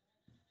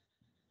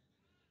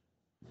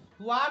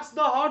 towards the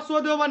heart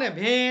सोध्यो भने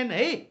भेन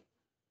है।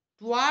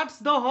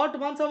 टुवार्ड्स द हार्ट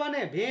भन्छ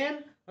भने भेन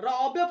र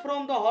अवे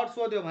फ्रम द हार्ट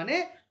सोध्यो भने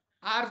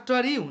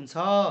आर्टरी हुन्छ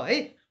है।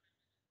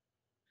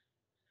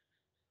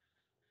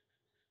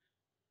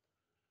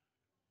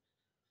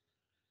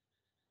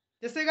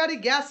 त्यसै गरी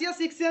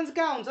ग्यासियस एक्सचेन्ज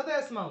कहाँ हुन्छ त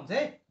यसमा हुन्छ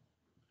है।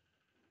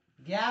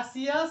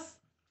 ग्यासियस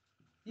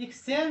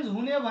एक्सचेन्ज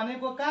हुने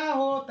भनेको कहाँ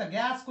हो त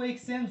ग्यासको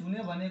एक्सचेन्ज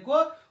हुने भनेको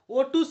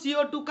O2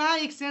 CO2 कहाँ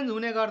एक्सचेन्ज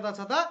हुने गर्दछ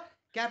त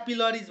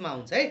क्यापिलरिजमा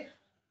हुन्छ है।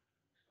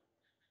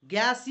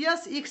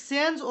 Gaseous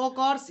exchange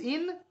occurs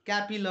in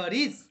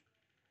क्यापिलरिज।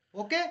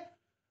 Okay.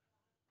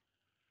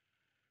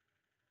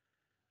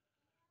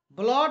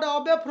 Blood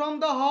away from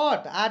the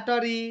heart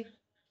artery,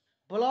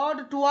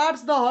 blood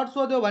towards the heart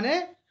सोध्यो भने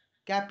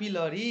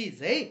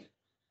क्यापिलरिज है।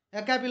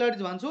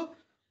 क्यापिलरिज भन्छु।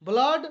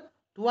 ब्लड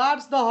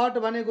टुवार्ड्स द हार्ट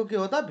भनेको के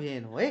हो त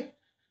भेन हो है।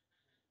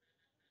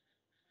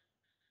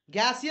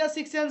 ग्यासियस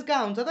एक्सचेन्ज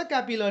कहाँ हुन्छ त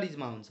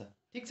क्यापिलरिजमा हुन्छ।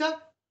 ठीक छ।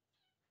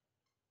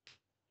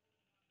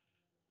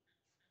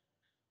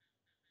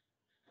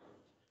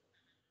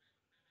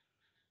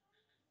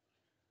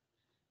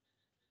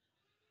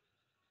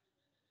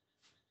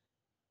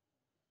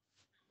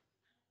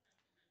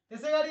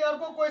 त्यसै गरी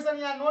अर्को क्वेशन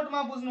यहाँ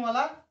नोटमा बुझ्नु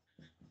होला।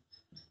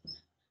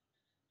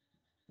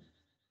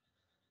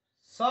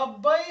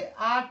 सबै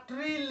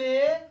आर्टरीले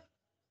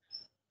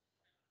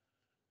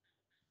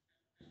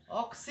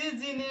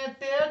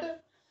अक्सिजिनेटेड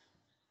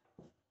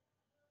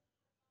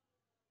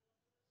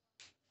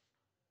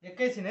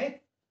एकैछिन है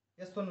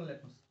यस्तो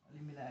नलेख्नुस्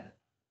अलि मिलाएर।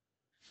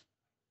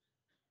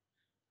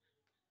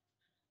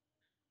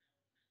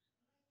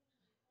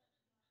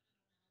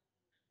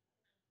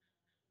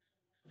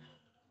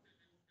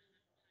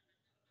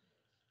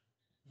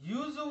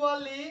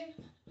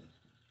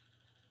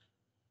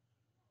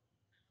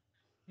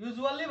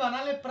 युजुअली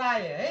भन्नाले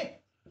प्राय है।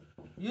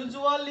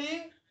 युजुअली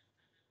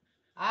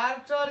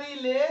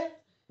आर्टरीले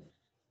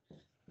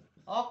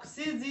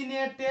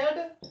अक्सिजिनेटेड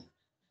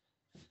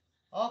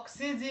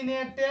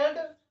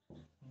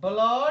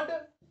ब्लड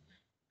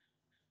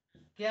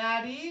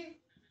क्यारी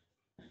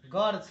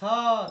गर्छ।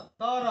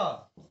 तर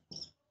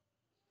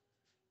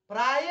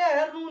प्राय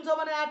हेर्नुहुन्छ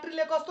भने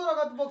आर्टरीले कस्तो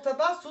रगत बोक्छ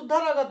त शुद्ध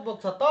रगत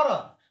बोक्छ। तर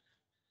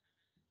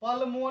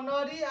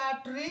पल्मोनरी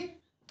आर्टरी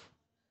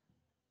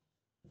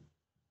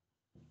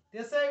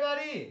त्यसै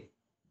गरी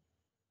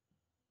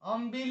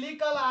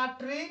अम्बिलिकल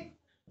आर्टरी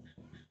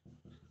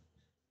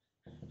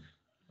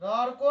र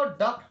अर्को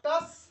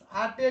ductus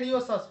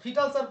arteriosus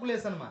foetal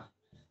सर्कुलेसनमा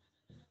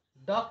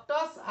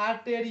ductus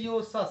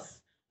arteriosus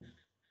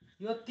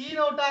यो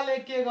तीनवटाले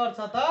के गर्छ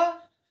त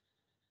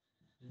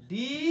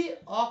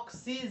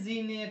डिअक्सिजिनेटेड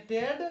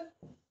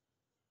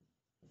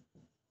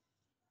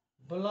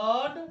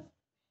ब्लड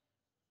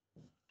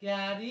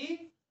क्यारी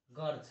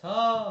गर्छ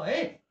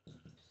है।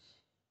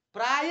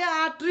 प्राय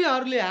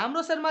आर्टरीहरूले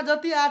हाम्रो शरीरमा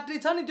जति आर्टरी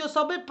छ नि त्यो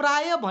सबै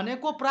प्राय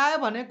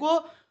भनेको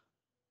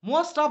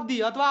मोस्ट अफ दी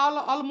अथवा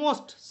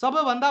अलमोस्ट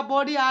सबैभन्दा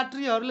बढी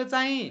आर्टरीहरूले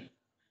चाहिँ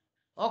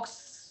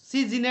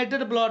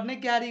अक्सिजिनेटेड ब्लड नै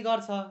क्यारी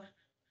गर्छ।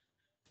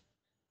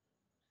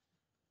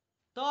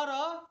 तर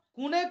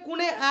कुनै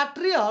कुनै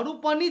आर्टरीहरू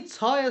पनि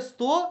छ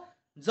यस्तो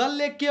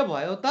जसले के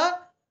भयो त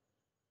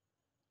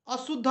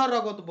अशुद्ध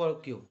रगत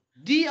बोक्यो,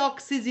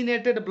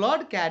 डिअक्सिजिनेटेड ब्लड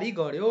क्यारी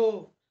गर्यो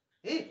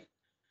है।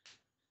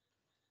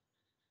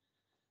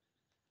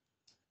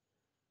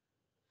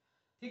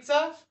 ठीक छ।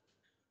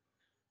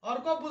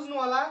 अर्को बुझ्नु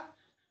होला।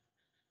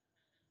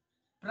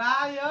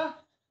 प्राय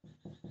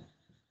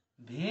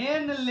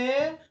भेनले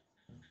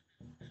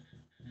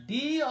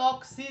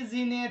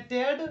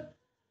डिअक्सिजिनेटेड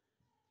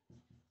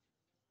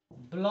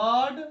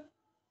ब्लड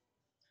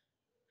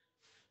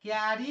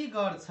क्यारी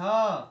गर्छ।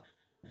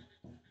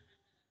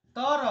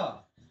 तर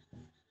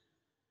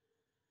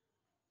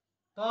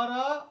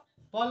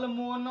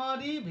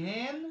पल्मोनरी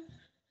भेन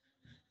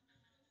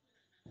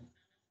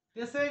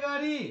त्यसै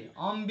गरी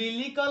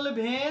अम्बिलिकल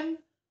भेन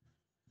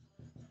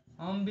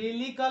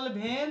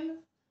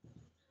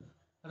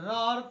र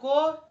अर्को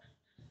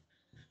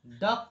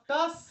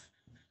डक्टस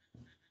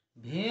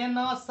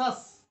भेनसस।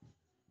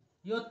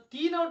 यो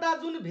तीनवटा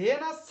जुन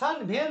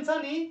भेन छ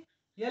नि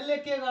यसले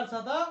के गर्छ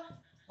त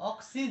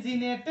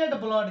अक्सिजनेटेड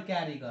ब्लड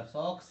क्यारी गर्छ,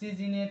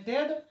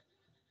 अक्सिजनेटेड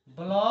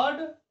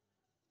ब्लड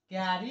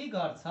क्यारी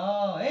गर्छ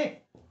है।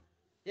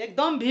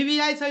 एकदम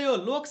भिभिआई छ यो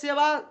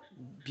लोकसेवा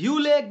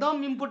भ्यूले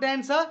एकदम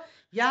इम्पोर्टेन्ट छ।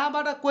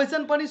 यहाँबाट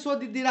क्वेसन पनि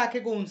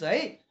सोधिदिराखेको हुन्छ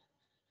है,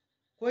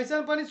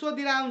 क्वेसन पनि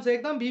सोधिरहेको हुन्छ,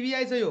 एकदम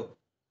भिभिआई छ यो।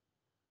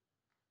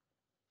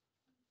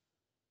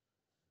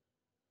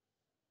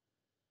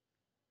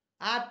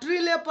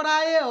 आर्ट्रीले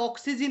प्राय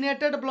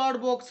अक्सिजनेटेड ब्लड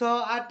बोक्छ।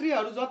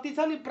 आर्ट्रीहरू जति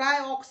छ नि प्राय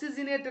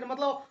अक्सिजनेटेड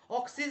मतलब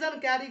अक्सिजन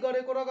क्यारी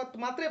गरेको रगत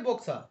मात्रै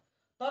बोक्छ।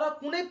 तर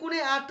कुनै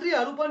कुनै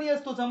आर्ट्रीहरू पनि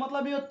यस्तो छ,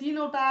 मतलब यो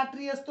तीनवटा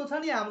आर्ट्री यस्तो छ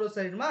नि हाम्रो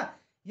शरीरमा,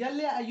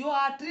 यसले यो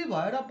आर्ट्री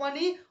भएर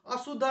पनि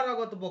अशुद्ध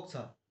रगत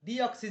बोक्छ,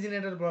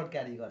 डिअक्सिजनेटेड ब्लड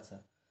क्यारी गर्छ।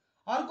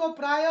 अर्को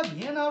प्राय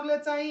भेनहरूले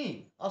चाहिँ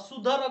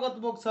अशुद्ध रगत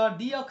बोक्छ,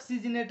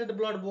 डिअक्सिजनेटेड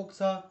ब्लड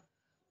बोक्छ।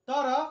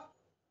 तर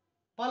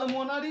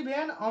पल्मोनरी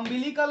भेन,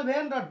 अम्बिलिकल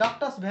भेन र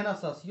डक्टस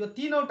भेनसस यो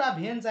तीनवटा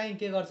भेन चाहिँ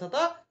के गर्छ त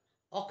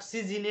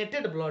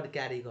अक्सिजनेटेड ब्लड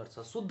क्यारी गर्छ,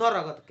 शुद्ध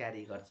रगत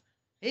क्यारी गर्छ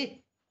है।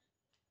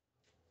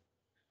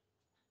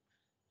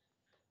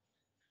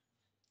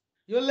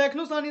 यो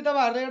लेख्नुस् अनि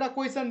तपाईहरुलाई एउटा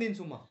क्वेशन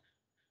दिन्छु म।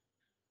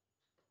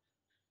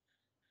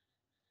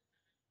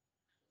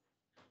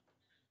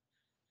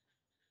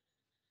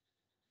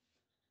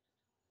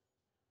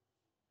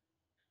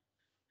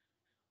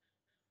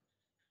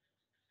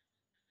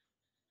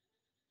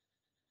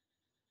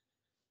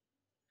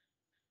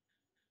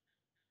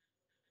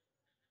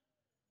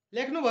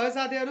 लेख्नु भयो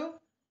साथीहरु?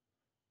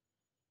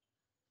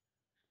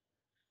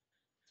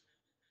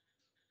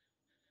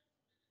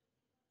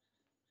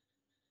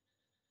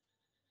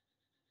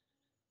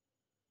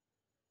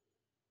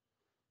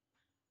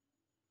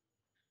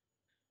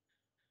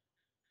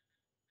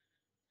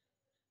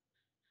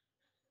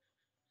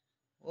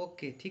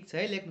 ओके ठीक छ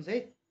है, लेख्नुस् है।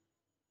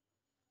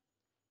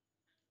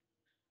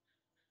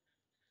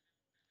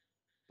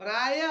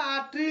 प्राय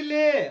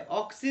आर्ट्रीले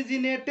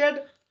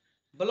अक्सिजनेटेड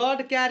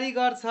ब्लड क्यारी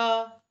गर्छ,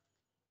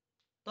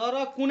 तर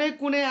कुनै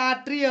कुनै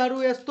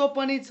आर्ट्रीहरू यस्तो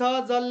पनि छ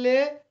जसले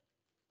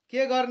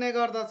के गर्ने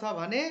गर्दछ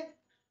भने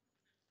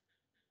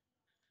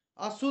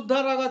अशुद्ध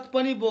रगत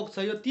पनि बोक्छ।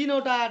 यो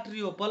तीनवटा आर्ट्री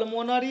हो,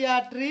 पल्मोनरी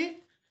आर्ट्री,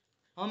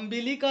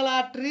 अम्बिलिकल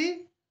आर्ट्री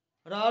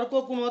र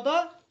अर्को कुन हो त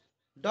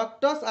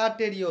डक्टस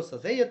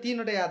आर्टेरियोसस है। यो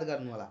तीनवटा याद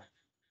गर्नु होला।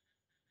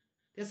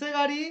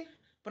 त्यसैगरी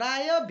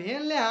प्राय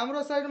भेनले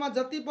हाम्रो शरीरमा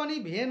जति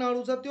पनि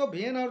भेनहरू छ त्यो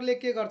भेनहरूले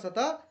के गर्छ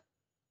त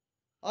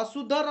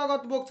अशुद्ध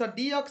रगत बोक्छ,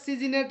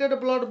 डिअक्सिजनेटेड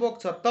ब्लड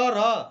बोक्छ। तर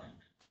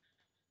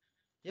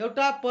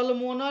एउटा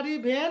पल्मोनरी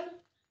भेन,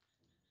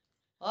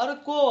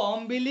 अर्को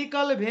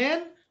अम्बिलिकल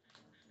भेन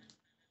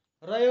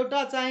र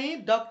एउटा चाहिँ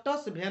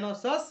डक्टस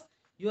भेनसस,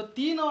 यो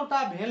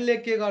तीनवटा भेनले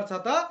के गर्छ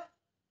त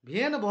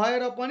भेन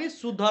भएर पनि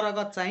शुद्ध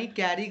रगत चाहिँ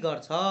क्यारी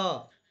गर्छ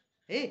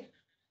है।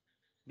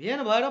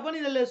 भेन भएर पनि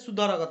यसले शुद्ध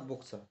रगत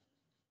बोक्छ।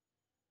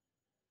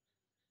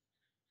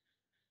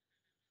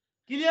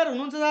 क्लियर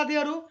हुनुहुन्छ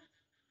साथीहरु?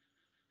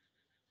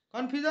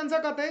 कन्फ्युजन छ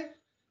कतै?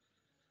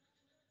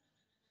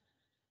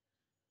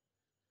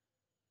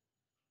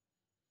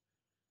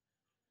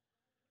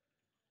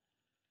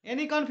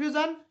 Any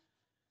confusion?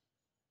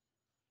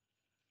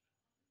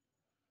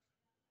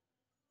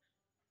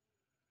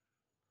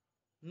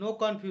 No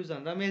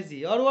confusion Ramesh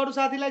ji. अरु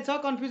साथीलाई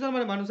छ कन्फ्युजन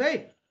भने भन्नुस् है।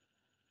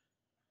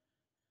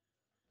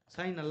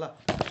 छैन ल।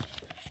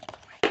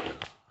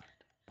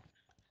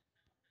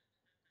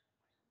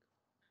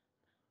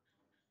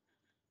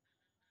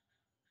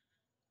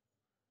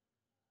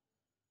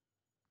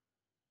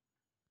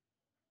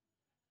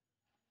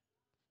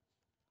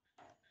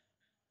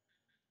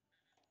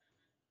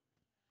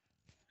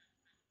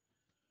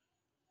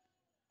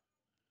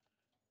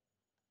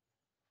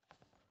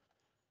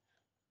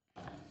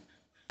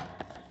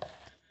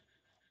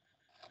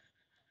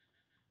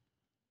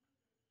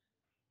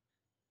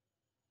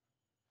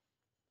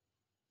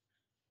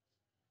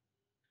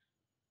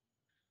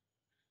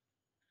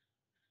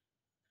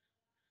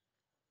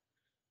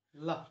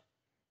 ल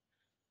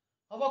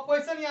अब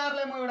क्वेशन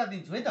यहाँहरुलाई म एउटा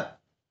दिन्छु है त,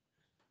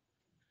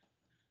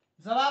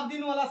 जवाब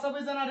दिनु होला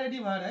सबैजना रेडी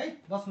भएर है,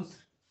 बस्नुस्।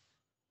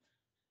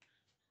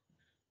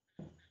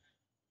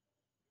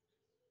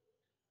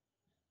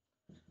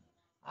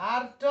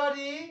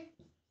 Artery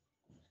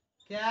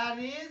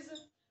carries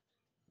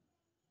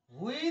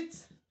which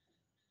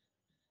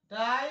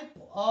type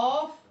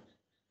of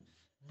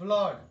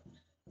blood?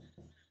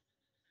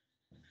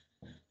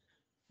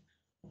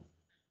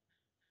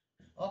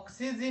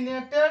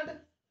 Oxygenated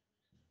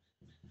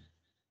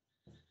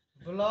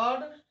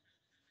blood,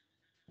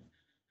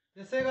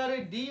 त्यसै गरी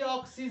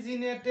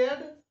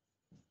deoxygenated,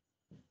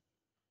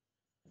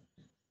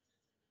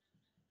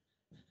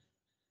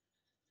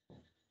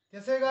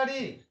 त्यसै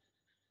गरी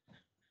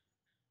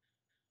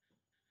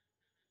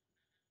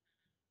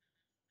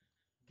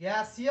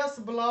gaseous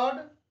blood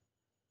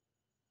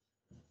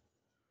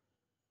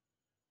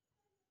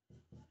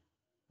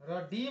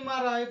र डी मा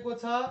रहेको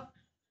छ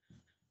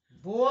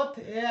बोथ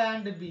ए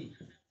एन्ड बी।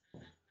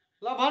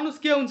 ल भन्नुस्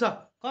के हुन्छ,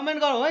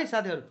 कमेन्ट गरौँ है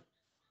साथीहरु।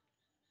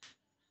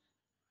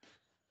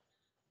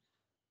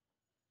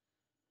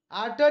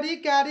 Artery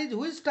क्यारिज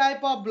which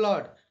type of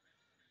blood?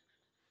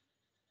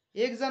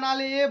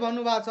 एकजनाले ए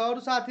भन्नुभएको छ,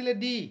 अरु साथीले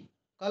डी।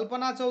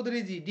 कल्पना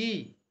चौधरी जी डी।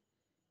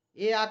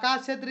 ए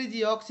आकाश छेत्री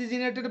जी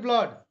ऑक्सीजनेटेड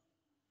ब्लड।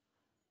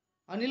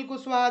 अनिल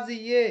कुशवाहा जी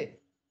ए।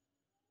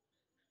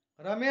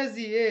 रमेश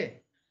जी ए।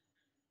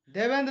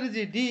 Devendra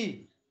G D.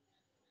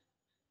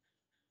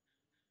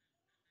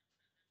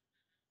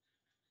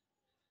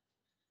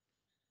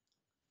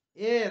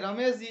 ए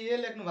रमेश जी ए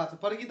लेख्नु भएको छ।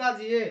 प्रगीता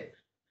जी ए।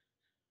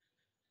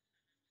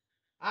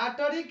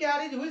 Artery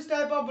क्यारिज which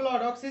type of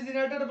blood?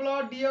 Oxygenated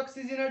blood,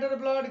 deoxygenated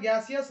blood,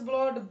 gaseous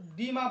blood,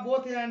 D मा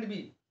बोथ ए एंड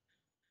बी।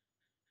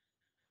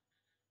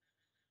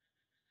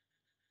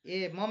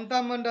 ए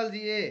ममता मंडल जी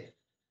ए।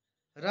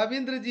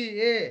 रविन्द्र जी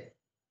ए।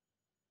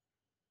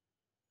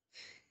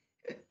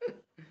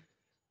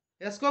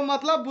 यसको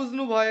मतलब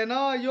बुझ्नु भएन।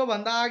 यो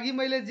भन्दा अघि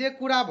मैले जे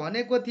कुरा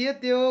भनेको थिएँ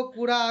त्यो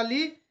कुरा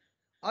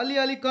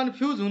अलि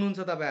कन्फ्युज हुनुहुन्छ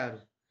तपाईहरु।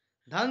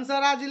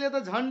 धनसराजीले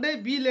त झन्डै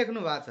बी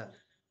लेख्नु भएको छ।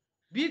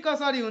 बी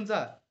कसरी हुन्छ?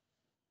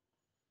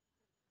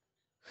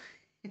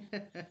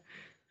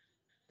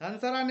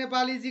 धनसरा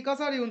नेपाली जी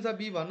कसरी हुन्छ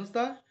बी भन्नुस् त?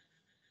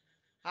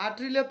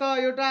 आर्टरीले त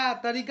एउटा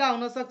तरिका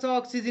हुन सक्छ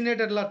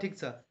ऑक्सीजनेटेड, ल ठीक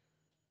छ।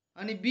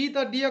 अनि बी त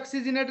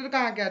डीऑक्सीजनेटेड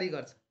कहाँ क्यारी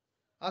गर्छ?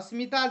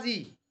 अस्मिता जी,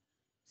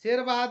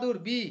 शेरबहादुर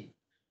बी।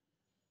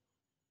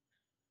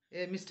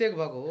 ए मिस्टेक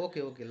भएको,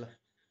 ओके ओके ल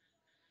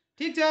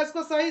ठीक छ।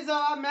 यसको सही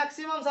जवाब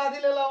मैक्सिमम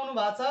साथीले लाउनु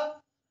भएको छ।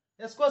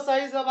 यसको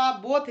सही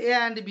जवाब बोथ ए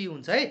एन्ड बी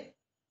हुन्छ है।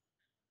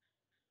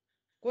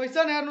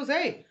 क्वेशन हेर्नुस्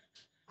है।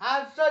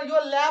 आन्सर यो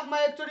ल्याबमा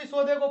एकचोटी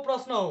सोधेको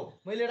प्रश्न हो,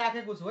 मैले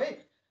राखेको छु है।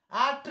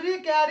 Artery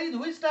क्यारिज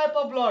which type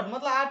of blood,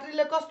 मतलब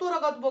आर्टरीले कस्तो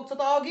रगत बोक्छ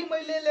त? अघि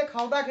मैले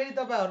लेखाउँदाखेरि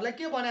तपाईहरुलाई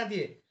के भनेको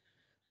थिए?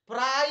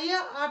 प्राय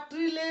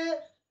आर्टरीले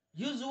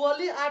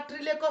युजुअली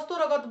आर्टरीले कस्तो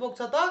रगत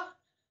बोक्छ त?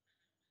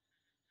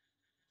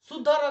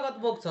 शुद्ध रगत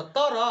बोक्छ।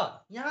 तर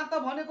यहाँ त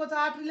भनेको छ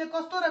आर्टरीले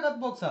कस्तो रगत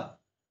बोक्छ?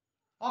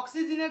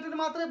 ऑक्सीजनेटेड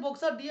मात्रै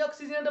बोक्छ,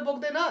 डीऑक्सीजनेटेड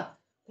बोक्दैन।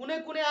 कुनै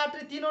कुनै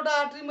आर्टरी, तीनवटा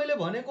आर्टरी मैले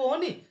भनेको हो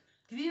नि,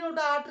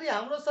 तीनवटा आर्टरी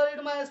हाम्रो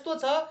शरीरमा यस्तो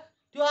छ,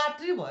 त्यो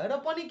आर्टरी भएर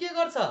पनि के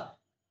गर्छ?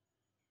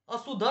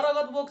 अशुद्ध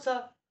रगत बोक्छ।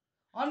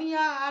 अनि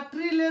यहाँ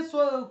आर्टरीले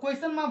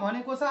क्वेशनमा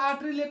भनेको छ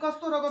आर्टरीले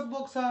कस्तो रगत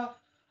बोक्छ?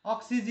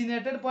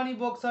 ऑक्सीजनेटेड पनि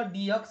बोक्छ,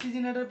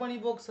 डीऑक्सीजनेटेड पनि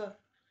बोक्छ।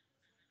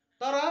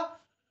 तर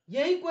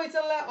यही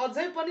क्वेशनलाई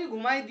अझै पनि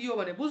घुमाइदियो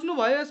भने बुझ्नु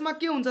भयो यसमा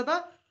के हुन्छ त?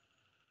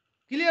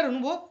 क्लियर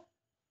हुनुभयो?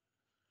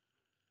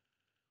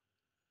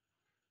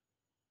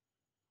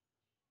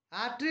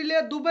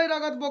 आर्टरीले दुवै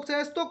रगत बोक्छ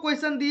यस्तो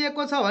क्वेशन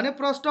दिएको छ भने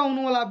प्रश्न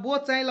हुनु होला, बोथ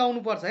चाहिँ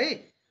लाउनु पर्छ है।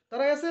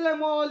 तर यसैलाई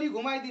म अलि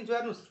घुमाइदिन्छु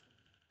हेर्नुस्।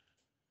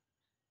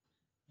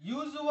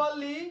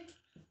 युजुअली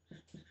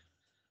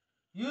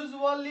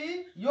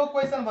यो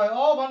क्वेशन भयो।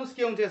 अब भन्नुस्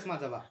के हुन्छ यसमा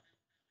जवाब?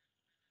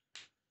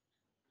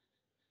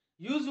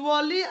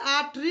 Usually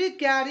artery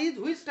क्यारिज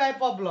which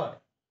type of blood?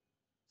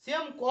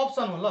 Same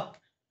option हो। ल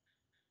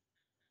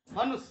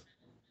भन्नुस्।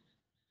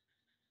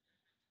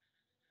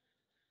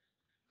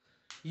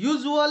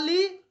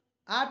 Usually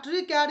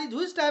artery क्यारिज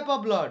which type of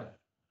blood?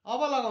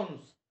 अब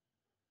लगाउनुस्।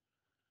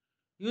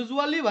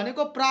 युजुअली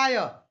भनेको प्राय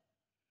हो।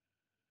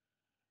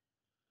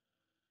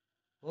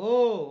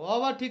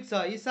 अब ठीक छ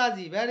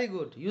ईसाजी, भेरी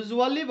गुड।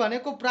 युजुअली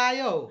भनेको प्राय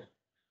हो।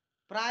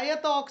 प्राय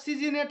त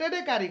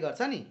ऑक्सीजनेटेडै क्यारी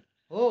गर्छ नि।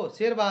 हो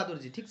शेरबहादुर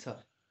जी ठीक छ,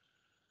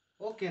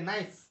 ओके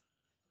नाइस।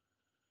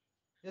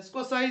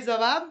 यसको सही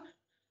जवाब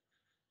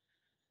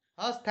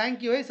हस्,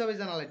 थ्याङ्क यू है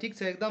सबैजनालाई। ठीक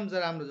छ, एकदम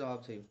राम्रो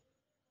जवाब छ यो,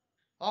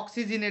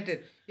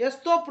 ऑक्सीजनेटेड।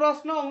 यस्तो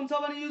प्रश्न हुन्छ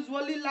भने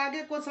युजुअली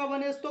लागेको छ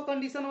भने, यस्तो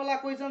कन्डिसन वाला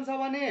क्वेशन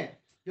छ भने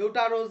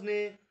एउटा रोज्ने।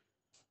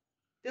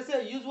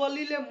 त्यसै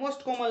युजुअलीले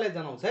मोस्ट कमनले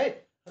जनाउँछ है।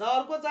 र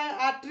अर्को चाहिँ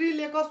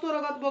आर्टरीले कस्तो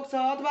रगत बोक्छ,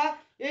 अथवा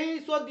यही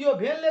सोधियो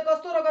भेनले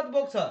कस्तो रगत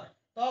बोक्छ त?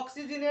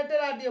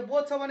 ऑक्सीजनेटेड आर्टरी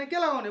बोथ छ भने के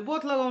लगाउने?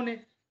 बोथ लगाउने,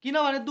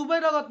 किनभने दुवै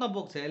रगत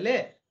नबोक्छ यसले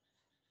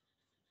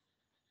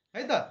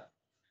है त।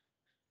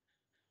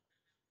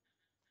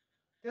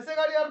 त्यसै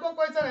गरी अर्को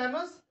क्वेशन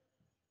हेर्नुस्।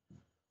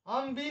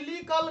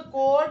 अम्बिलिकल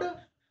कोड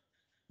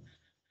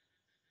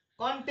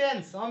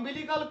कन्टेन्स,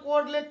 अम्बिलिकल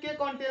कोडले के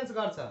कन्टेन्स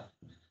गर्छ?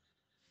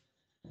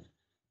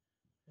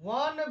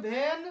 1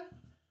 van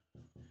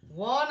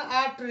 1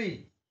 artery,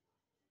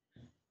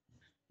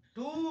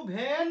 2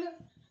 van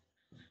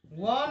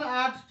 1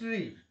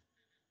 artery,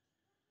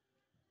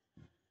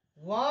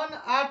 1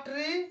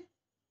 artery,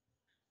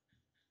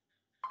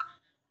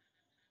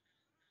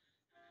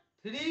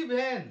 3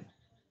 van,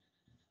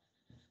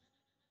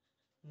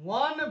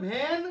 1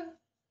 van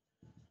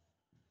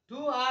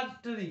 2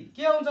 artery.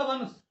 के हुन्छ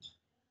भन्नुस्?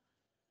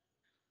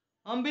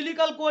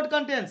 Umbilical cord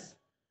contents.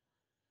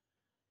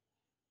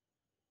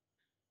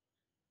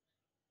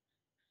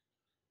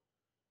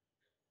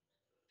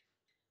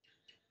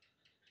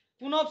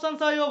 कुन अप्सन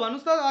छ यो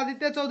भन्नुस् त?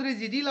 आदित्य चौधरी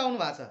जी डी लाउनु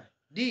भएको छ,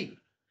 डी।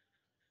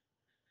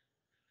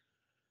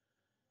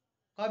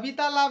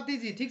 कविता लावती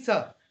जी ठीक छ,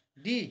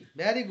 डी,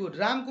 भेरी गुड।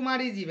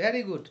 रामकुमारी जी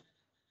भेरी गुड,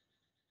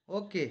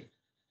 ओके।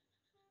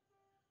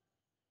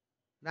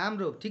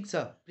 राम्रो, ठिक छ।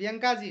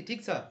 प्रियंका जी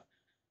ठिक छ,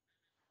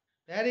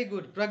 very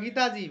good.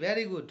 प्रगीता G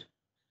very good.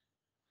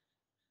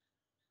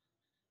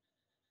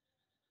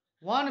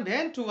 One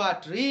van to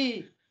artery.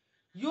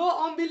 यो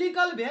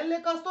अम्बिलिकल भेनले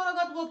कस्तो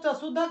रगत बोक्छ,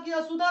 शुद्ध कि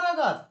अशुद्ध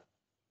रगत?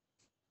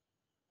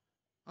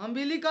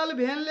 अम्बिलिकल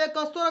भेनले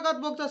कस्तो रगत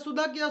बोक्छ,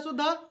 शुद्ध कि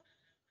अशुद्ध?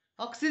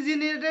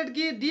 अक्सिजिनेटेड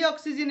कि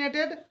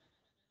डिअक्सिजिनेटेड?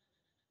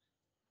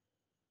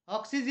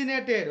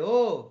 अक्सिजिनेटेड हो,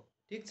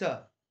 ठिक छ।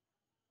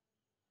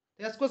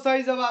 त्यसको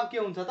सही जवाब के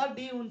हुन्छ त?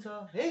 डी हुन्छ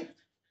है।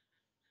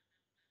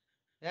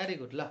 भेरी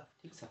गुड, ल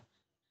ठिक छ,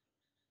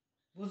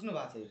 बुझ्नु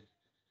भएको छ।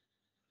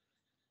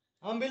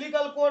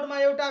 अम्बिलिकल कोडमा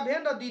एउटा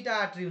भेन र दुईटा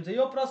आर्टरी हुन्छ।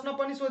 यो प्रश्न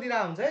पनि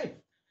सोधिरहेको हुन्छ है।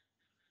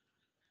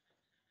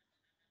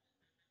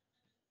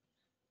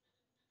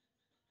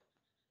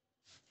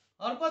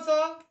 अर्को छ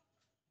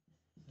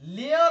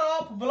layer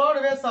of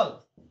blood vessel.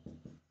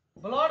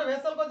 Blood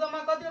भेसलको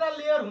जम्मा कतिवटा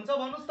लेयर हुन्छ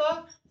भन्नुस् त?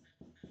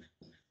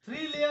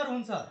 3 लेयर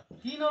हुन्छ,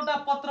 3वटा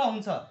पत्र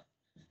हुन्छ।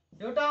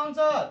 एउटा हुन्छ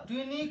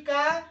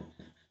ट्युनिका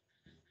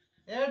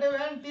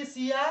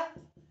एडभेन्टिसिया,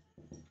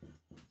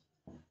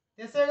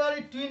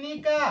 त्यसैगरी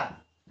ट्युनिका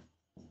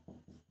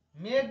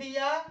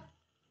मेडिया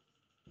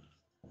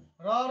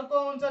र अर्को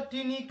हुन्छ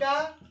ट्युनिका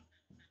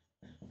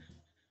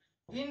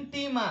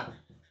इन्टिमा।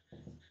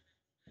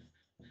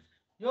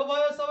 यो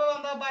भयो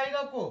सबैभन्दा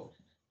बाहिरको,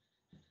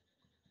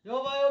 यो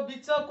भयो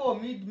बिचको।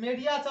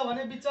 मेडिया छ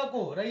भने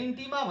बिचको र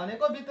इन्टिमा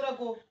भनेको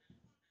भित्रको।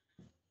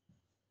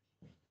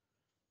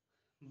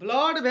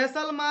 ब्लड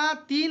भेसलमा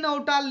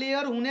 3वटा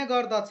लेयर हुने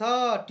गर्दछ,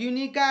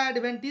 ट्युनिका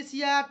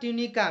एडभेन्टिसिया,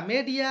 ट्युनिका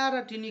मेडिया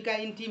र ट्युनिका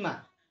इन्टिमा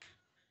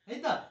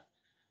है त।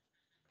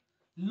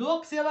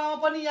 लोक सेवामा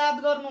पनि याद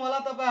गर्नु होला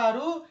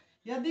तपाईहरु,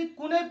 यदि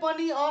कुनै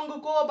पनि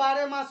अङ्गको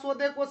बारेमा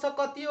सोधेको छ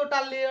कतिवटा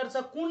लेयर छ,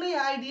 कुनै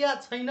आइडिया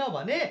छैन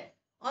भने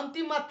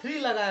अन्तिममा 3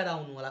 लगाएर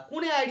आउनु होला।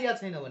 कुनै आइडिया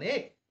छैन भने,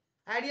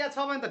 आइडिया छ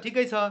भने त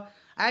ठिकै छ,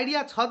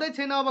 आइडिया छँदै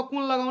छैन अब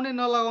कुन लगाउने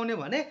नलगाउने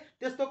भने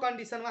त्यस्तो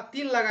कन्डिसनमा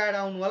 3 लगाएर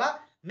आउनु होला।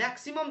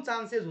 म्याक्सिमम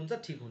चान्सेस हुन्छ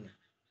ठिक हुने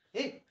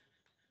है।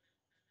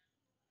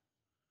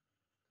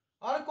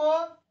 अर्को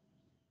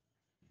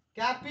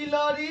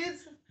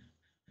क्यापिलरिज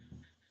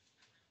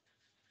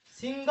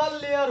सिंगल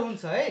लेयर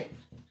हुन्छ है।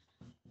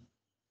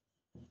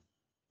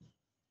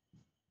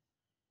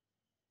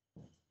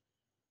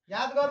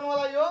 याद गर्नु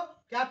होला, यो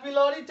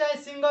क्यापिलरी चाहिँ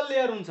सिंगल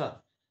लेयर हुन्छ।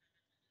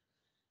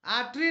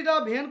 आर्टरी र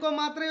भेनको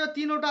मात्रै यो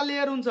 3वटा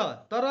लेयर हुन्छ,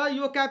 तर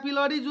यो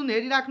क्यापिलरी जुन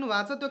हेरिराख्नु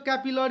भएको छ त्यो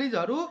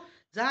क्यापिलरिजहरु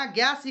जहाँ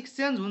ग्यास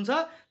एक्सचेन्ज हुन्छ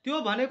त्यो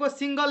भनेको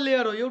सिंगल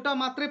लेयर हो, एउटा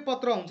मात्रै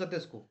पत्र हुन्छ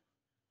त्यसको।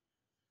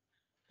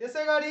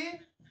 त्यसैगरी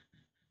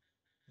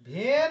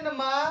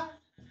भेनमा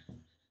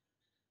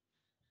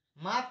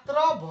मात्र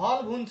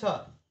भल्भ हुन्छ,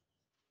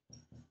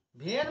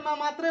 भेनमा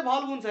मात्रै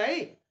भल्भ हुन्छ है।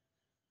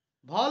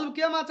 भल्भ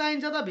केमा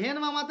चाहिन्छ त?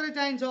 भेनमा मात्रै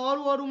चाहिन्छ,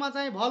 अरूमा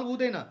चाहिँ भल्भ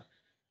हुँदैन।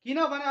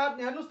 किनभने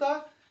हेर्नुस् त,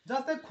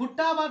 जस्तै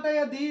खुट्टाबाट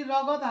यदि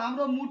रगत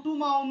हाम्रो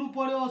मुटुमा आउनु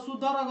पर्यो,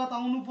 अशुद्ध रगत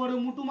आउनु पर्यो,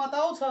 मुटुमा त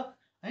आउँछ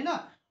हैन,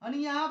 अनि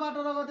यहाँबाट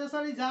रगत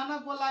यसरी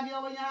जानको लागि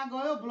अब यहाँ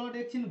गयो, ब्लड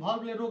एकछिन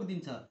भल्भले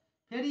रोकिदिन्छ,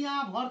 फेरि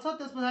यहाँ भर्छ,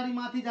 त्यसपछि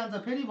माथि जान्छ,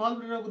 फेरि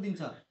भल्भले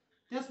रोकिदिन्छ,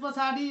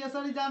 त्यसपछि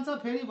यसरी जान्छ,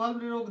 फेरि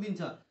भल्भले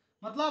रोकिदिन्छ।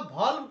 मतलब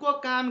भल्भको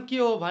काम के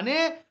हो भने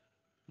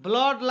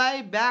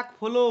ब्लडलाई ब्याक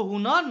फ्लो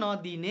हुन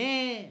नदिने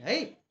है।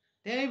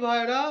 त्यही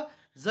भएर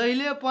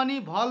जहिले पनि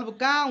भल्भ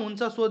कहाँ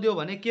हुन्छ सोध्यो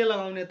भने के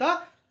लगाउने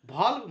त?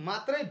 भल्भ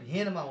मात्रै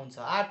भेनमा हुन्छ,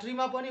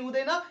 आर्टरीमा पनि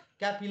हुँदैन,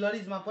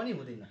 क्यापिलरिजमा पनि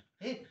हुँदैन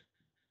है।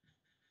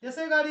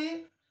 त्यसैगरी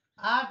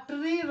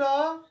आर्टरी र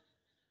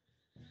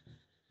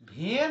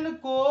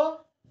भेनको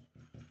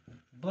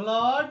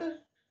ब्लड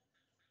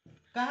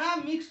कहाँ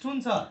मिक्स्ड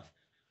हुन्छ?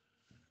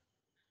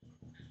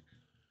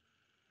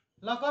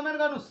 ल कमेन्ट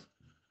गर्नुस्,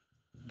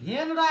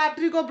 भेन र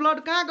आर्टरीको ब्लड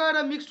कहाँ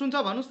गएर मिक्स्ड हुन्छ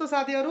भन्नुस् त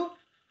साथीहरु?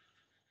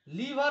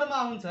 लिभरमा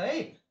हुन्छ है।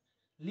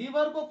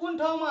 लिभरको कुन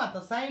ठाउँमा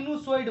त?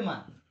 साइनुसोइडमा।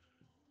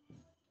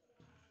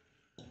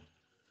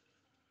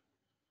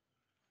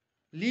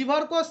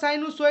 लिभरको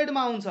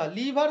साइनुसोइडमा हुन्छ।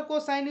 लिभरको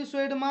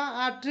साइनुसोइडमा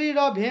आर्टरी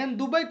र भेन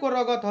दुवैको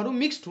रगतहरु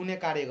मिक्स्ड हुने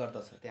कार्य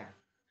गर्दछ। त्यहाँ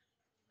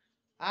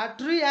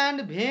artery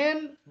and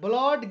van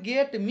blood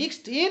get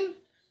mixed in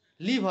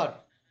liver,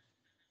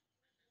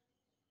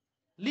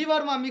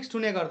 लिभरमा mixed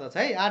हुने गर्दछ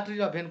है आर्टरी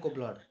र भेनको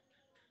ब्लड।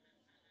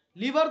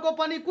 लिभरको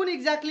पनि कुन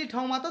एक्ज्याक्टली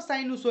ठाउँमा त?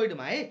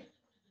 साइनुसोइडमा है,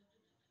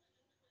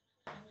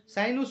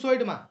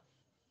 साइनुसोइडमा।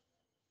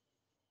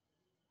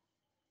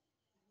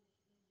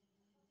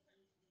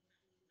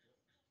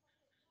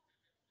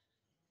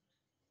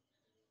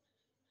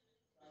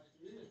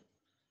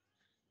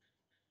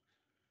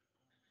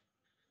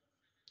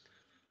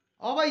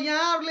 अब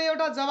यहाँहरुले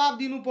एउटा जवाब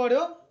दिनु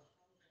पर्यो,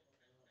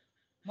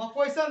 म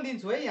क्वेशन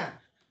दिन्छु है। यहाँ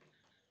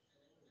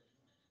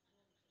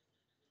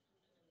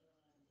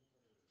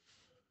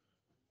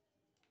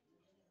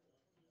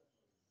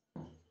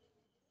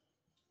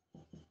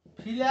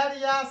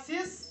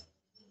फिलेरियासिस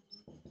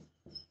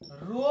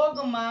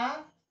रोगमा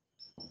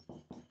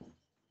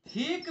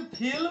थिक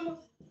फिल्म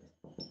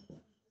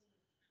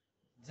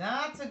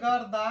जाँच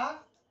गर्दा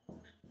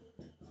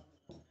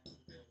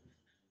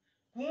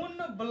कुन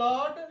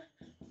ब्लड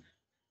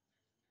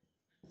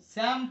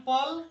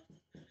स्याम्पल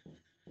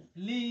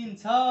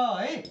लिइन्छ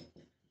है।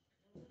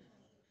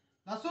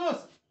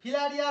 सुन्नुहोस्,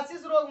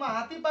 फिलारियासिस रोगमा,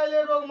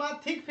 हात्तीपाइले रोगमा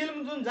थिक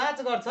फिल्म जुन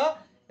जाँच गर्छ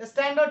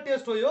स्ट्यान्डर्ड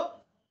टेस्ट हो यो।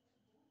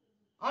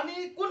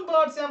 अनि कुन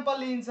ब्लड स्याम्पल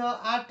लिइन्छ?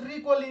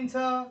 आर्टरीको लिन्छ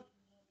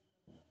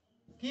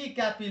कि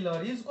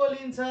क्यापिलरिजको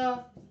लिन्छ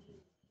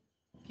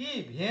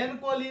कि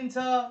भेनको लिन्छ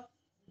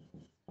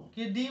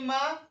कि डीमा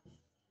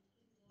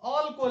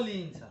अलको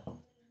लिन्छ?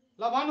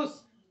 ल भन्नुस्,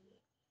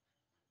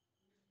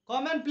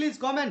 comment please,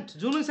 comment.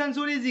 Junu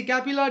century G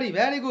capillary,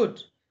 very good.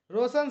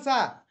 Roshan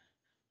Shah,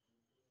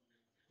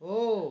 oh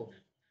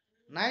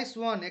nice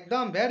वन,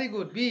 एकदम very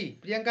good. Be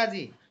Priyanka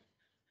ji,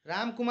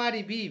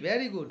 Ramkumari be,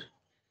 very good,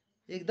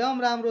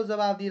 एकदम राम्रो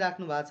जवाब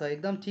दिइराख्नु भएको छ,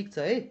 एकदम ठिक छ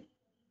है,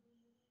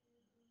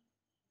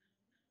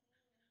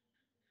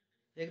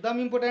 एकदम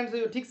इम्पोर्टेन्ट छ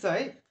यो, ठिक छ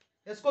है।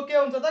 यसको के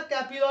हुन्छ त?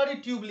 क्यापिलरी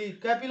ट्युब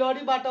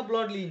क्यापिलरीबाट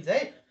ब्लड लिइन्छ है।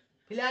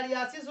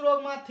 फिलारियासिस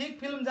रोगमा थिक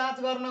फिल्म जाँच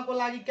गर्नको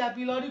लागि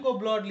क्यापिलरीको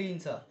ब्लड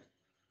लिइन्छ।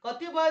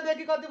 कति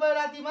बजेदेखि कति बजे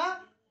रातिमा?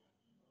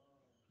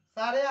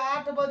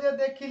 8:30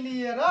 बजेदेखि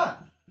लिएर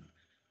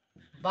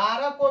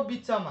 12 को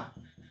बिचमा।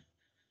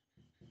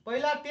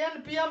 पहिला 10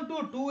 PM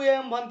to 2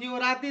 AM भन्थ्यो,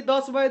 राति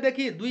 10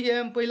 बजेदेखि 2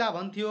 AM पहिला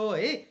भन्थ्यो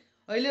है।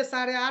 अहिले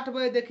 8:30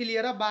 बजेदेखि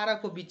लिएर 12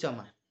 को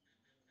बिचमा।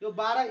 यो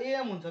 12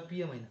 AM हुन्छ,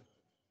 PM होइन।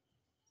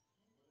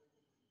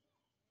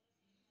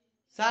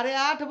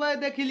 8:30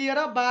 बजेदेखि लिएर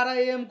 12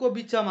 AM को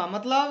बिचमा,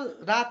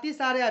 मतलब राति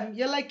 8:30।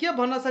 यसलाई के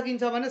भन्न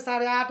सकिन्छ भने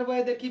 8:30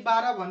 बजेदेखि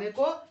 12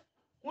 भनेको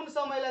कुन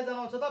समयलाई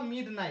जनाउँछ त?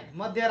 Mid night,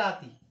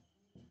 मध्यराति।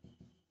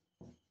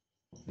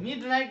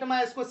 मिड नाइटमा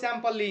यसको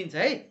स्याम्पल लिइन्छ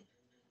है।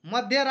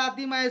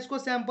 मध्यरातिमा यसको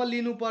स्याम्पल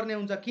लिनु पर्ने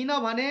हुन्छ,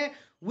 किनभने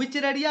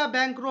विचरेडिया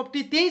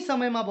ब्याङ्क्रोप्टी त्यही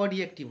समयमा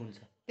बढी एक्टिभ हुन्छ,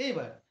 त्यही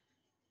भएर।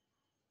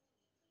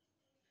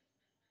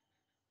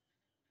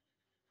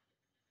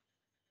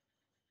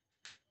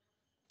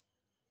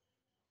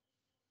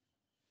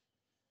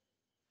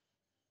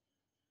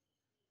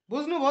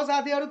 बुझ्नुभयो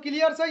साथीहरु?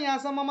 क्लियर छ?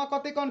 यहाँसम्ममा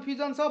कतै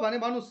कन्फ्युजन छ भने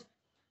भन्नुस्।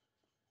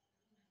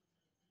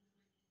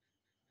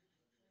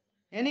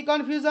 Any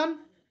confusion?